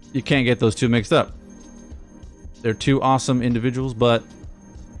 You can't get those two mixed up. They're two awesome individuals, but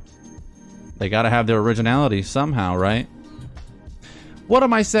they gotta have their originality somehow, right? What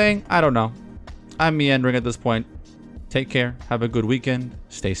am I saying? I don't know. I'm meandering at this point. Take care. Have a good weekend.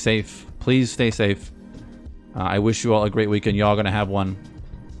 Stay safe. Please stay safe. I wish you all a great weekend. Y'all gonna have one.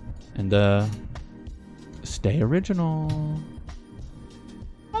 And, stay original.